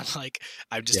don't want to sound like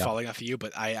I'm just falling off of you,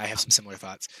 but I have some similar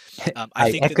thoughts. I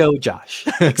think echo Josh.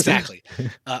 Exactly.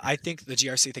 I think the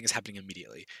GRC thing is happening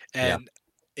immediately, and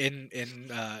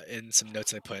in some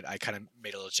notes I put, I kind of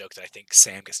made a little joke that I think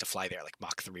Sam gets to fly there like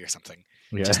Mach 3 or something,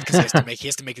 just because he has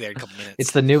to make it there in a couple minutes.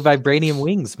 It's the new vibranium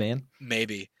wings, man.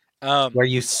 Maybe. Where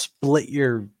you split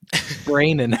your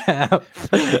brain in half.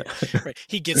 Right.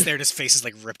 He gets there and his face is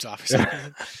like ripped off or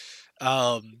something.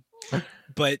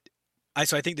 But I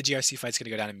think the GRC fight's going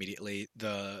to go down immediately.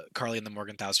 The Carly and the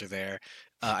Morgenthaus are there.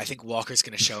 I think Walker's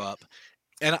going to show up.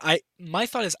 And my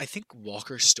thought is, I think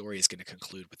Walker's story is going to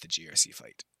conclude with the GRC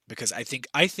fight, because I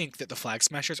think that the Flag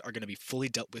Smashers are going to be fully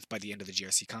dealt with by the end of the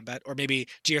GRC combat, or maybe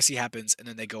GRC happens and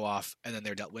then they go off and then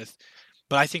they're dealt with.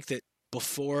 But I think that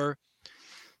before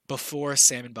before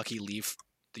Sam and Bucky leave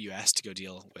the U.S. to go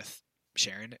deal with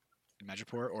Sharon in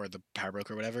Madripoor or the Power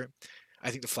Broker or whatever, I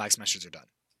think the Flag Smashers are done.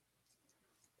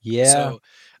 Yeah. So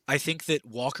I think that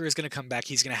Walker is going to come back.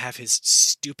 He's going to have his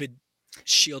stupid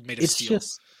shield made of It's steel.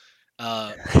 just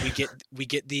We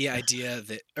get the idea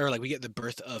that, or like we get the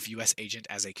birth of U.S. Agent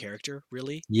as a character,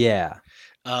 really. yeah.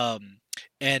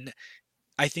 And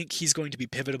I think he's going to be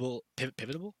pivotal,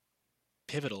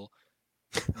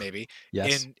 maybe,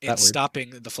 Yes. in that word.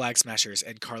 stopping the Flag Smashers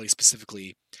and Carly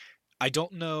specifically. I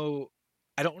don't know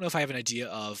if I have an idea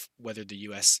of whether the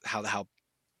U.S. how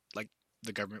like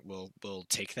the government will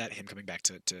take that, him coming back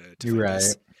to fight Right.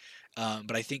 this.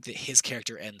 But I think that his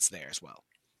character ends there as well.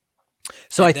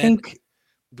 So And I then think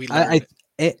we learn.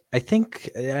 I think,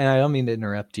 and I don't mean to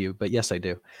interrupt you, but yes, I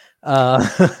do.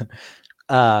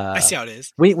 I see how it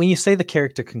is. When you say the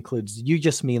character concludes, you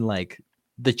just mean like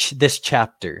this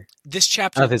chapter This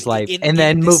chapter of his life, and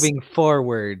then moving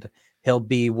forward, he'll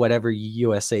be whatever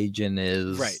U.S. agent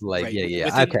is. Right. Like, right. yeah.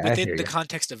 Within, Okay, I within hear the you.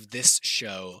 context of this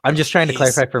show, I'm just trying to his-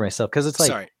 clarify for myself because it's like,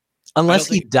 sorry. unless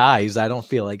don't he think- dies, I don't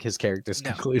feel like his character's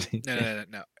No. concluding.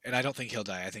 No. And I don't think he'll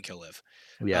die. I think he'll live.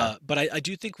 Yeah. But I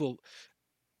do think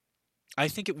I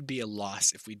think it would be a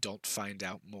loss if we don't find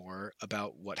out more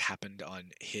about what happened on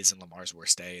his and Lamar's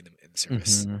worst day in the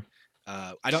service. Mhm.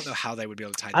 I don't know how they would be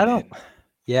able to tie I that don't. in,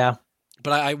 Yeah.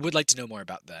 but I would like to know more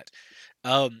about that.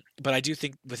 But I do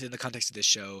think within the context of this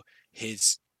show,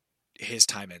 his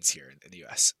time ends here in the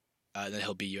U.S. Then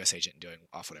he'll be U.S. agent doing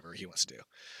off whatever he wants to do.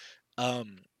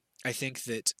 I think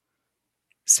that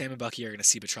Sam and Bucky are going to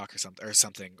see Batroc or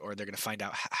something, or they're going to find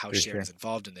out how For Sharon's sure.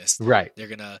 involved in this. Right. They're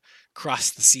going to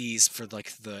cross the seas for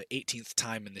like the 18th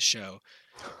time in the show.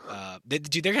 They're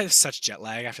going to have such jet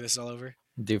lag after this is all over.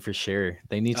 Do for sure.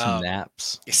 They need some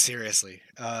naps. Seriously.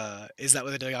 Is that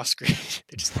what they're doing off screen?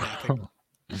 They're just napping.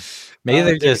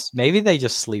 Maybe they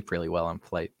just sleep really well on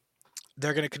flight.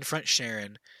 They're going to confront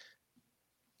Sharon.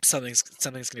 Something's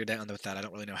going to go down with that. I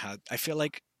don't really know how. I feel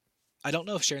like I don't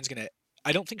know if Sharon's going to.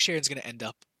 I don't think Sharon's going to end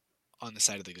up on the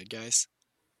side of the good guys.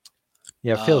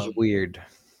 Yeah, it feels weird.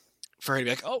 For her to be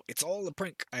like, "Oh, it's all a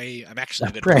prank. I'm actually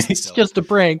a good Prank. person It's still." just a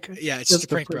prank. Yeah, it's just a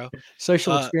prank, bro.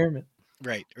 Social experiment.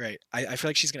 Right. I feel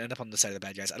like she's gonna end up on the side of the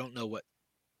bad guys. I don't know what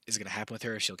is gonna happen with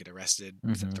her. If she'll get arrested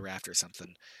at the raft or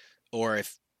something, or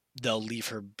if they'll leave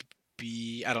her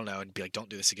be. I don't know, and be like, "Don't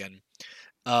do this again."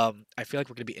 I feel like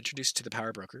we're gonna be introduced to the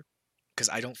Power Broker, because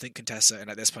I don't think Contessa, and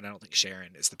at this point, I don't think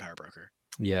Sharon is the Power Broker.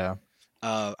 Yeah.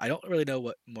 I don't really know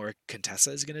what more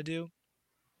Contessa is gonna do,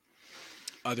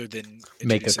 other than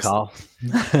Make a call.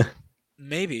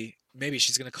 Maybe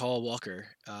she's gonna call Walker.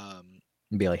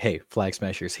 And be like, hey, Flag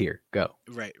Smashers here, go.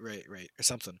 Right, or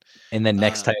something. And then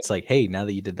next time it's like, hey, now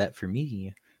that you did that for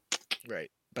me. Right.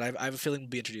 But I have a feeling we'll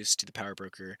be introduced to the Power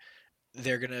Broker.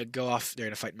 They're gonna go off. They're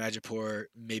gonna fight Madripoor.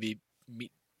 Maybe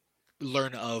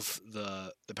learn of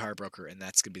the Power Broker, and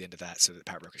that's gonna be the end of that. So that the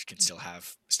Power Brokers can still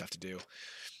have stuff to do.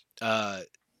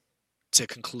 To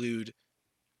conclude,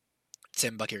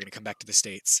 Sam and Bucky are gonna come back to the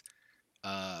States.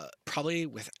 Probably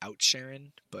without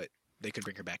Sharon, but they could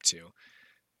bring her back too.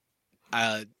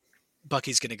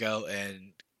 Bucky's gonna go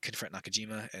and confront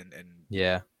Nakajima and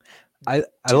yeah, I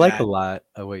like a lot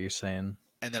of what you're saying.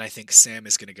 And then I think Sam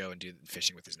is gonna go and do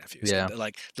fishing with his nephews. Yeah,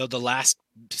 like the last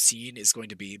scene is going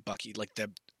to be Bucky. Like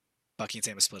Bucky and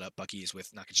Sam is split up. Bucky is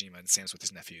with Nakajima and Sam's with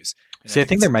his nephews. And see, I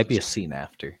think there might be a scene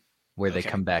after where they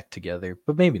come back together,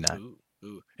 but maybe not.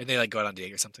 Ooh. And they like go out on a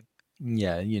date or something.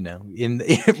 Yeah, in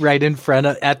right in front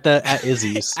of at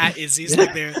Izzy's. At Izzy's,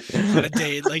 like they're on a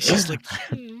date. Like she's like,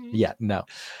 yeah, no.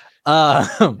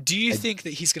 Do you think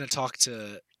that he's gonna talk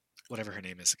to whatever her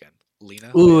name is again,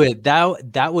 Lena? Ooh,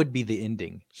 that would be the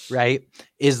ending, right?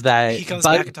 Is that he comes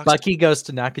back and talks Bucky goes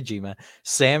to Nakajima,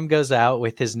 Sam goes out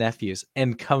with his nephews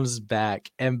and comes back,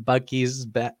 and Bucky's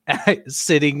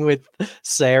sitting with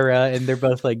Sarah, and they're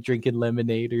both like drinking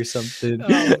lemonade or something.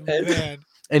 Oh, man.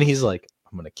 And he's like,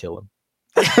 I'm gonna kill him.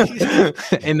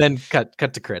 And then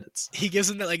cut to credits. He gives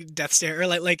him that like death stare, or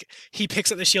like he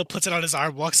picks up the shield, puts it on his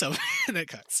arm, walks up, and then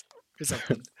cuts or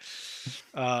something.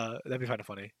 That'd be kind of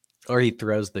funny. Or he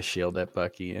throws the shield at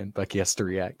Bucky, and Bucky has to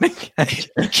react.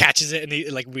 He catches it and he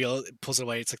like pulls it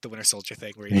away. It's like the Winter Soldier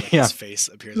thing where his face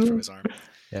appears from his arm.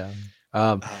 Yeah.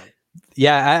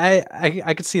 Yeah,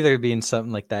 I could see there being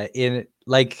something like that in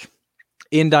like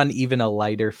end on even a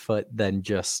lighter foot than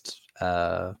just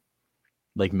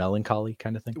like melancholy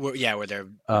kind of thing. Where they're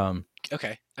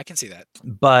okay, I can see that.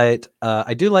 But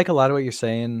I do like a lot of what you're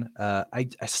saying. I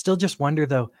still just wonder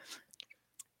though,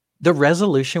 the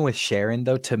resolution with Sharon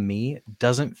though, to me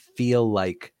doesn't feel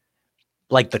like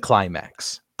the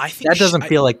climax. I think that doesn't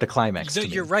feel like the climax. No, to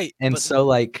me. you're right. And so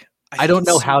like I think don't it's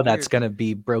know so how that's weird. going to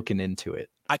be broken into it.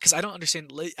 Because I don't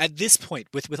understand at this point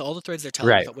with all the threads they're telling,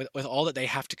 Right. with all that they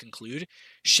have to conclude.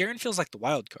 Sharon feels like the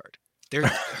wild card.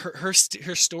 Her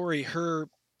story,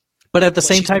 But at the what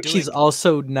same she's been time, she's doing.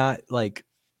 also not like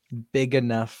big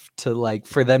enough to like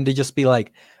for them to just be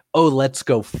like, oh, let's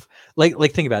go. Like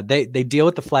think about it. They deal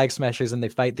with the Flag Smashers and they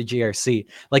fight the GRC.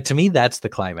 Like to me, that's the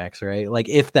climax, right? Like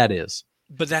if that is,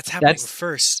 But that's happening that's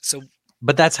first. So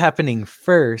but that's happening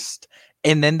first,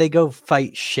 and then they go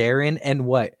fight Sharon and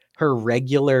what her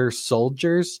regular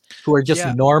soldiers who are just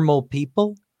yeah, normal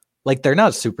people. Like they're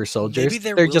not super maybe soldiers;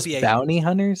 there they're will just be bounty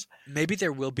hunters.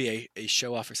 a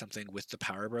show off or something with the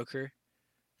power broker.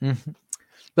 Mhm.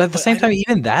 But at the But same I time, don't.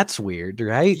 even that's weird,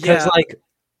 right? Because Yeah, like,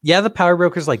 yeah, the power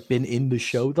broker's like been in the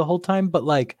show the whole time, but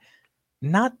like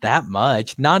not that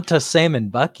much. Not to Sam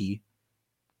and Bucky.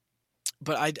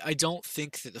 but I don't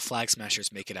think that the Flag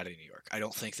Smashers make it out of New York. I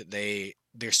don't think that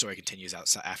their story continues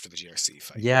outside after the GRC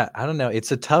fight. Yeah, I don't know.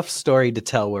 It's a tough story to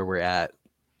tell where we're at.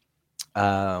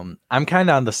 I'm kind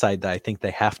of on the side that I think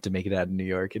they have to make it out of New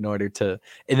York in order to,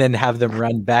 and then have them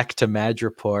run back to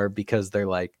Madripoor because they're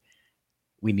like,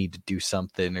 we need to do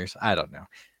something, or I don't know.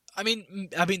 I mean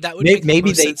that would make the Maybe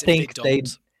most they sense if they think they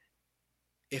don't.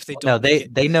 If they no, don't make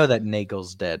it, they know that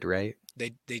Nagel's dead, right? they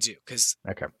do because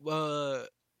Okay.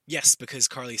 yes, because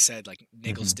Carly said like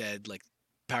Nagel's Mhm. dead, like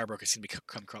power brokers can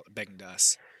come begging to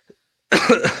us.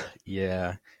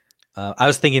 Yeah. I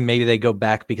was thinking maybe they go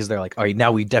back because they're like, all right,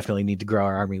 now we definitely need to grow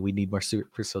our army. We need more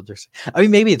super soldiers. I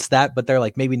mean, maybe it's that, but they're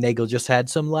like, maybe Nagel just had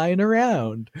some lying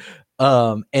around.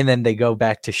 And then they go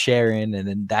back to Sharon, and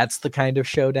then that's the kind of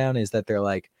showdown is that they're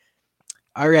like,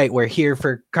 all right, we're here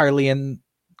for Carly and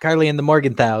the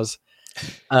Morgenthaus.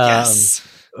 Yes.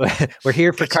 We're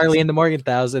here for Gotcha. Carly and the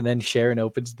Morgenthaus, and then Sharon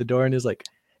opens the door and is like,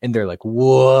 and they're like,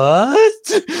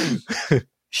 what?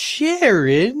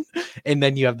 Sharon? And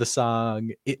then you have the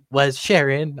song, It Was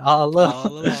Sharon all along.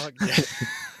 All along.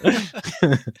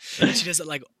 Yeah. She does it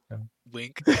like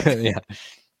wink. Yeah.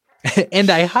 And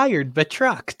I hired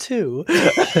Batroc too.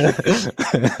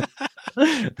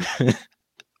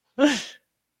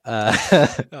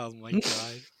 Oh my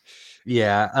god.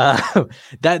 Yeah,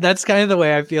 that's kind of the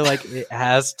way I feel like it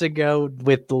has to go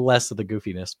with the less of the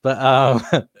goofiness. But I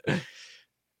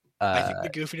think the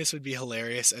goofiness would be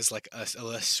hilarious as like a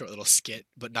short little skit,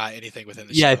 but not anything within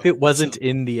the yeah, show. if it wasn't So,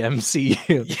 in the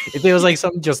MCU, if it was like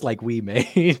something just like we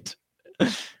made,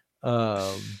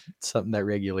 something that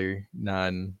regular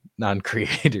non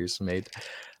creators made.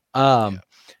 yeah.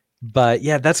 But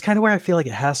yeah, that's kind of where I feel like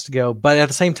it has to go. But at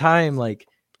the same time, like,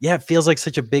 yeah, it feels like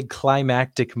such a big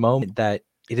climactic moment that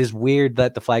it is weird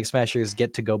that the Flag Smashers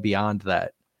get to go beyond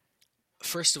that.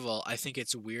 First of all, I think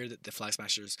it's weird that the Flag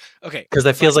Smashers. Okay, Because the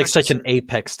that Flag feels like Smashers such an are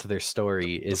apex to their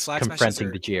story the is Flag Smashers confronting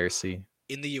are the GRC.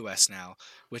 in the U.S. now,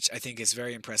 which I think is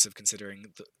very impressive considering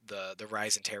the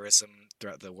rise in terrorism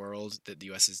throughout the world that the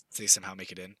U.S. is they somehow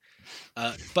make it in.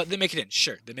 But they make it in.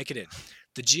 Sure, they make it in.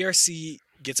 The GRC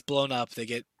gets blown up. They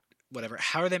get whatever.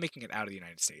 How are they making it out of the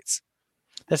United States?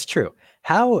 That's true.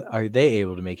 How are they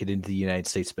able to make it into the United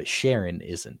States, but Sharon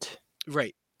isn't?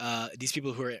 Right. These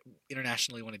people who are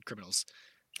internationally wanted criminals.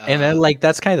 And then, like,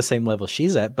 that's kind of the same level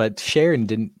she's at, but Sharon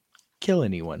didn't kill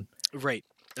anyone. Right.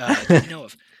 That we know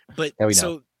of. But Yeah, we know.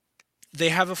 so they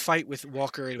have a fight with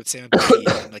Walker and with Sam and Bucky,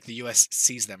 and like the U.S.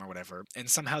 sees them or whatever, and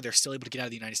somehow they're still able to get out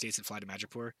of the United States and fly to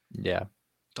Madripoor. Yeah.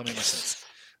 Don't make much sense.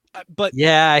 But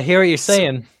Yeah, I hear what you're so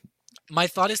saying. my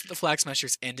thought is that the Flag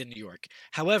Smashers end in New York.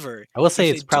 However, I will say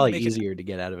if it's they do probably make it, easier to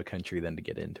get out of a country than to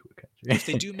get into a if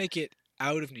they country. do make it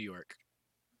out of New York,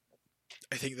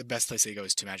 I think the best place they go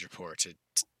is to Madripoor to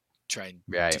try and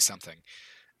do Right. something,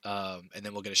 and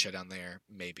then we'll get a showdown there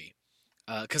maybe.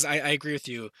 Because I agree with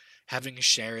you, having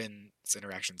Sharon's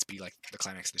interactions be like the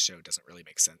climax of the show doesn't really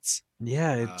make sense.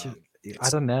 Yeah, I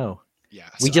It's don't know. yeah.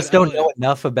 We So just I don't really know don't.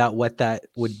 enough about what that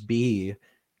would be.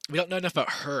 We don't know enough about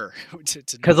her to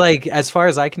Because, know. like, as far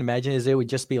as I can imagine, is it would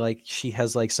just be like she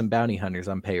has like some bounty hunters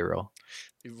on payroll,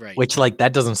 Right. which like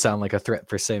that doesn't sound like a threat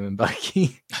for Sam and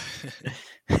Bucky.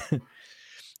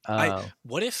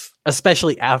 What if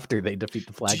Especially after they defeat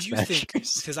the Flag do you think?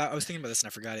 Smashers. Because I was thinking about this and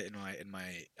I forgot it in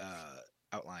my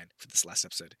outline for this last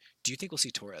episode. Do you think we'll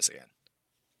see Torres again?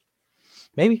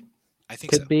 Maybe I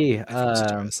think could so. be. I think we'll see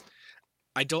Torres.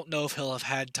 I don't know if he'll have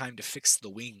had time to fix the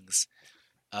wings.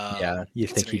 Yeah, you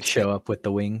think considering he'd it's show been- up with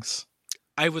the wings?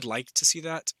 I would like to see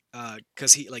that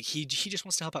because he just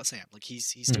wants to help out Sam. Like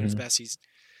he's doing his Mhm. best.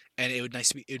 And it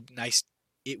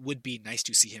would be nice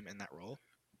to see him in that role.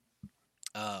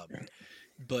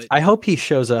 But I hope he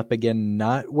shows up again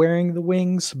not wearing the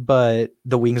wings, but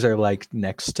the wings are like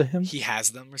next to him. he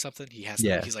has them or something. He has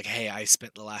Yeah. them. He's like, hey, I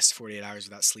spent the last 48 hours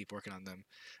without sleep working on them.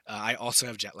 I also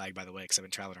have jet lag, by the way, because I've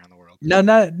been traveling around the world. No.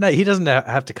 He doesn't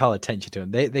have to call attention to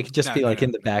him. They could just No, be no, like no,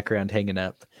 in the no. background hanging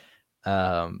up.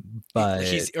 But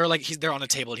They're on a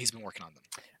table and he's been working on them.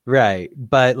 right,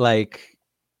 but like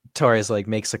Torres like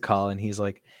makes a call and he's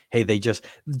like, hey, they just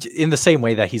in the same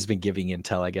way that he's been giving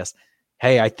intel, I guess.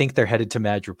 Hey, I think they're headed to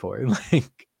Madripoor,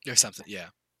 like or something. Yeah.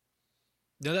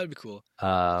 No, that would be cool.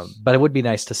 But it would be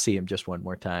nice to see him just one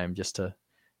more time, just to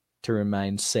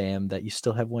remind Sam that you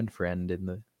still have one friend in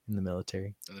the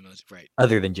military. Right.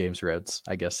 Other than James Rhodes,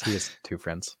 I guess he has 2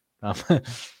 friends. But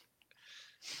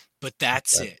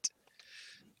that's it.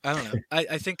 I don't know.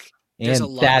 I think there's and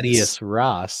a lot. Thaddeus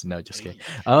Ross. No, just kidding.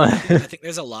 I think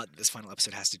there's a lot that this final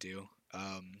episode has to do.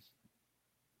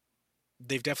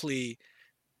 They've definitely.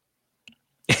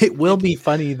 It will be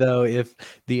funny though if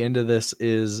the end of this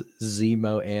is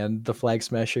Zemo and the Flag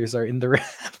Smashers are in the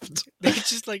raft. They could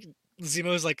just like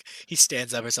Zemo's like he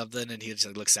stands up or something and he just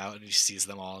like, looks out and he sees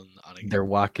them all on a. They're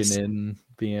walking in,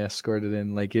 being escorted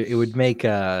in. Like it would make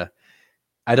I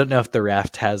don't know if the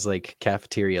raft has like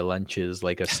cafeteria lunches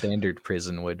like a standard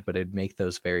prison would, but it'd make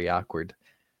those very awkward.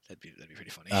 That'd be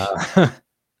pretty funny.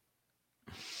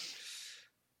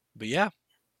 But yeah,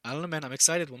 I don't know, man. I'm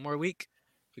excited. One more week,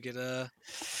 we get a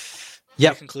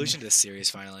conclusion to this series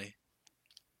finally.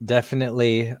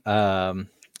 Definitely.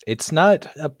 It's not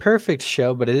a perfect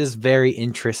show, but it is very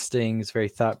interesting. It's very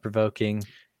thought provoking.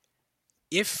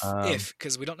 If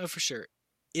because we don't know for sure,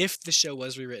 if the show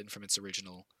was rewritten from its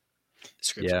original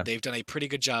script, they've done a pretty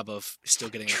good job of still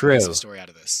getting a cohesive story out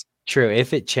of this. True.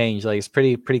 If it changed, like it's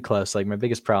pretty close. Like my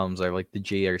biggest problems are like the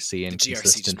GRC and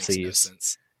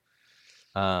consistencies.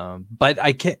 But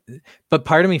I can't. But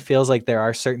part of me feels like there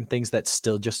are certain things that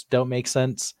still just don't make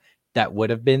sense that would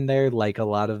have been there, like a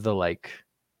lot of the like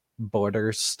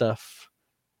border stuff,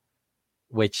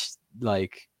 which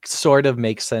like sort of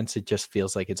makes sense. It just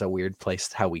feels like it's a weird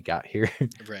place how we got here,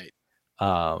 right?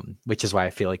 Which is why I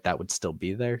feel like that would still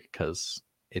be there because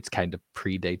it's kind of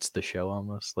predates the show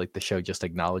almost. Like the show just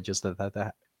acknowledges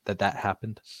that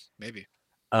happened. Maybe.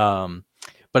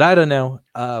 But I don't know.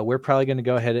 We're probably going to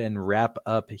go ahead and wrap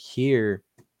up here.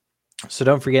 So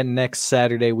don't forget, next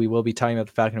Saturday, we will be talking about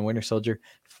the Falcon and Winter Soldier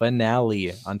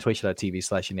finale on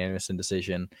twitch.tv/unanimous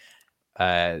indecision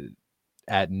at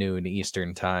noon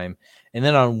Eastern time. And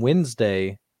then on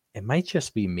Wednesday, it might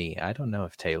just be me. I don't know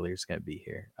if Taylor's going to be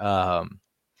here.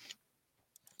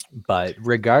 But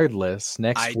regardless,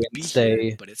 next Wednesday, be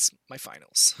here, but it's my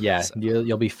finals. Yeah, so.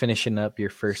 You'll be finishing up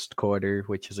your first quarter,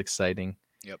 which is exciting.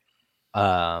 Yep.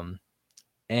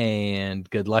 And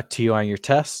good luck to you on your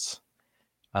tests.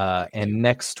 And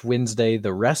next Wednesday,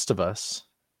 the rest of us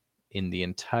in the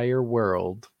entire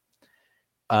world,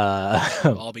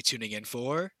 I'll be tuning in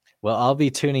for. Well, I'll be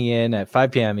tuning in at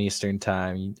 5 p.m. Eastern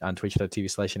time on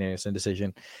twitch.tv/unanimous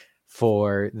indecision.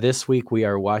 For this week, we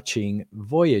are watching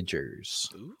Voyagers,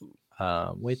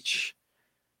 which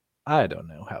I don't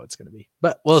know how it's going to be,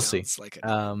 but we'll see.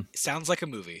 Sounds like a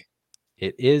movie.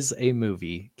 It is a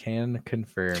movie, can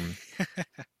confirm.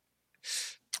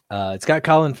 It's got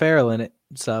Colin Farrell in it,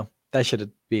 so that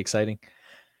should be exciting.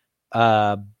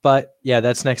 But yeah,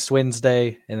 that's next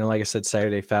Wednesday, and then like I said,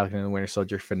 Saturday, Falcon and the Winter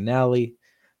Soldier finale.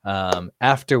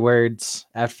 Afterwards,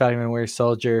 after Falcon and Winter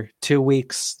Soldier, 2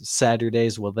 weeks,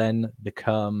 Saturdays will then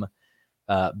become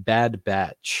Bad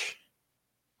Batch.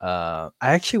 I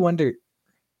actually wonder,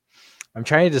 I'm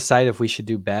trying to decide if we should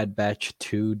do Bad Batch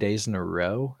 2 days in a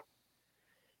row,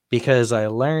 because I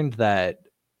learned that,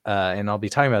 and I'll be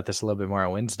talking about this a little bit more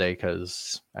on Wednesday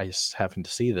because I just happened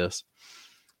to see this.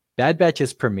 Bad Batch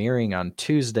is premiering on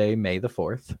Tuesday, May the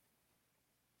 4th,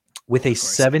 with a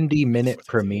 70-minute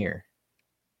premiere.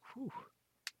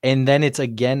 And then it's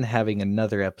again having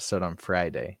another episode on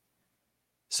Friday.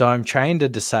 So I'm trying to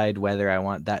decide whether I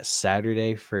want that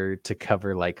Saturday to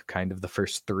cover like kind of the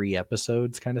first 3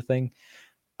 episodes kind of thing.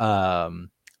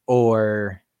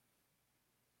 Or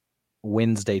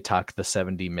Wednesday talk the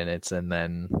 70 minutes and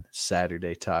then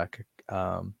Saturday talk.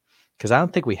 Because I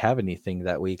don't think we have anything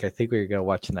that week. I think we're going to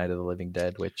watch Night of the Living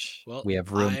Dead, which we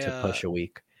have room to push a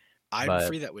week. I'm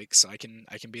free that week, so I can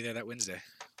be there that Wednesday.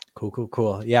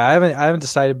 Cool. Yeah, I haven't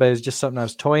decided, but it's just something I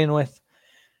was toying with.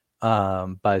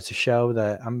 But it's a show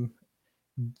that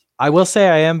I will say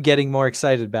I am getting more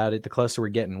excited about it the closer we're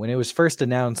getting. When it was first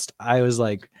announced, I was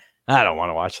like, I don't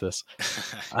want to watch this.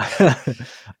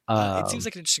 It seems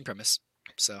like an interesting premise,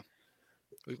 so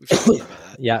we should about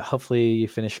that. Yeah, hopefully you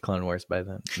finish Clone Wars by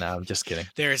then. No, I'm just kidding.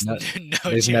 There's no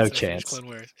chance. Clone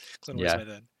Wars yeah. by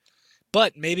then.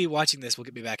 But maybe watching this will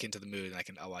get me back into the mood,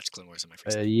 and I'll watch Clone Wars on my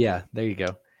free time. Yeah, there you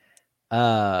go.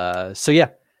 So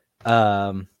yeah,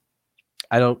 I'll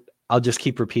just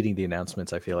keep repeating the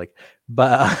announcements, I feel like.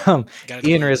 But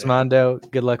Ian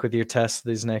Rismondo, good luck with your tests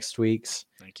these next weeks.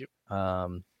 Thank you.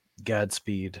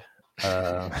 Godspeed.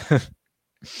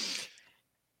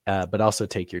 But also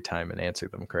take your time and answer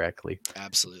them correctly.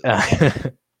 Absolutely.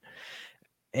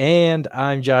 And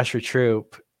I'm Joshua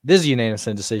Troop. This is Unanimous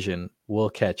Indecision. We'll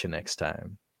catch you next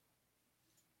time.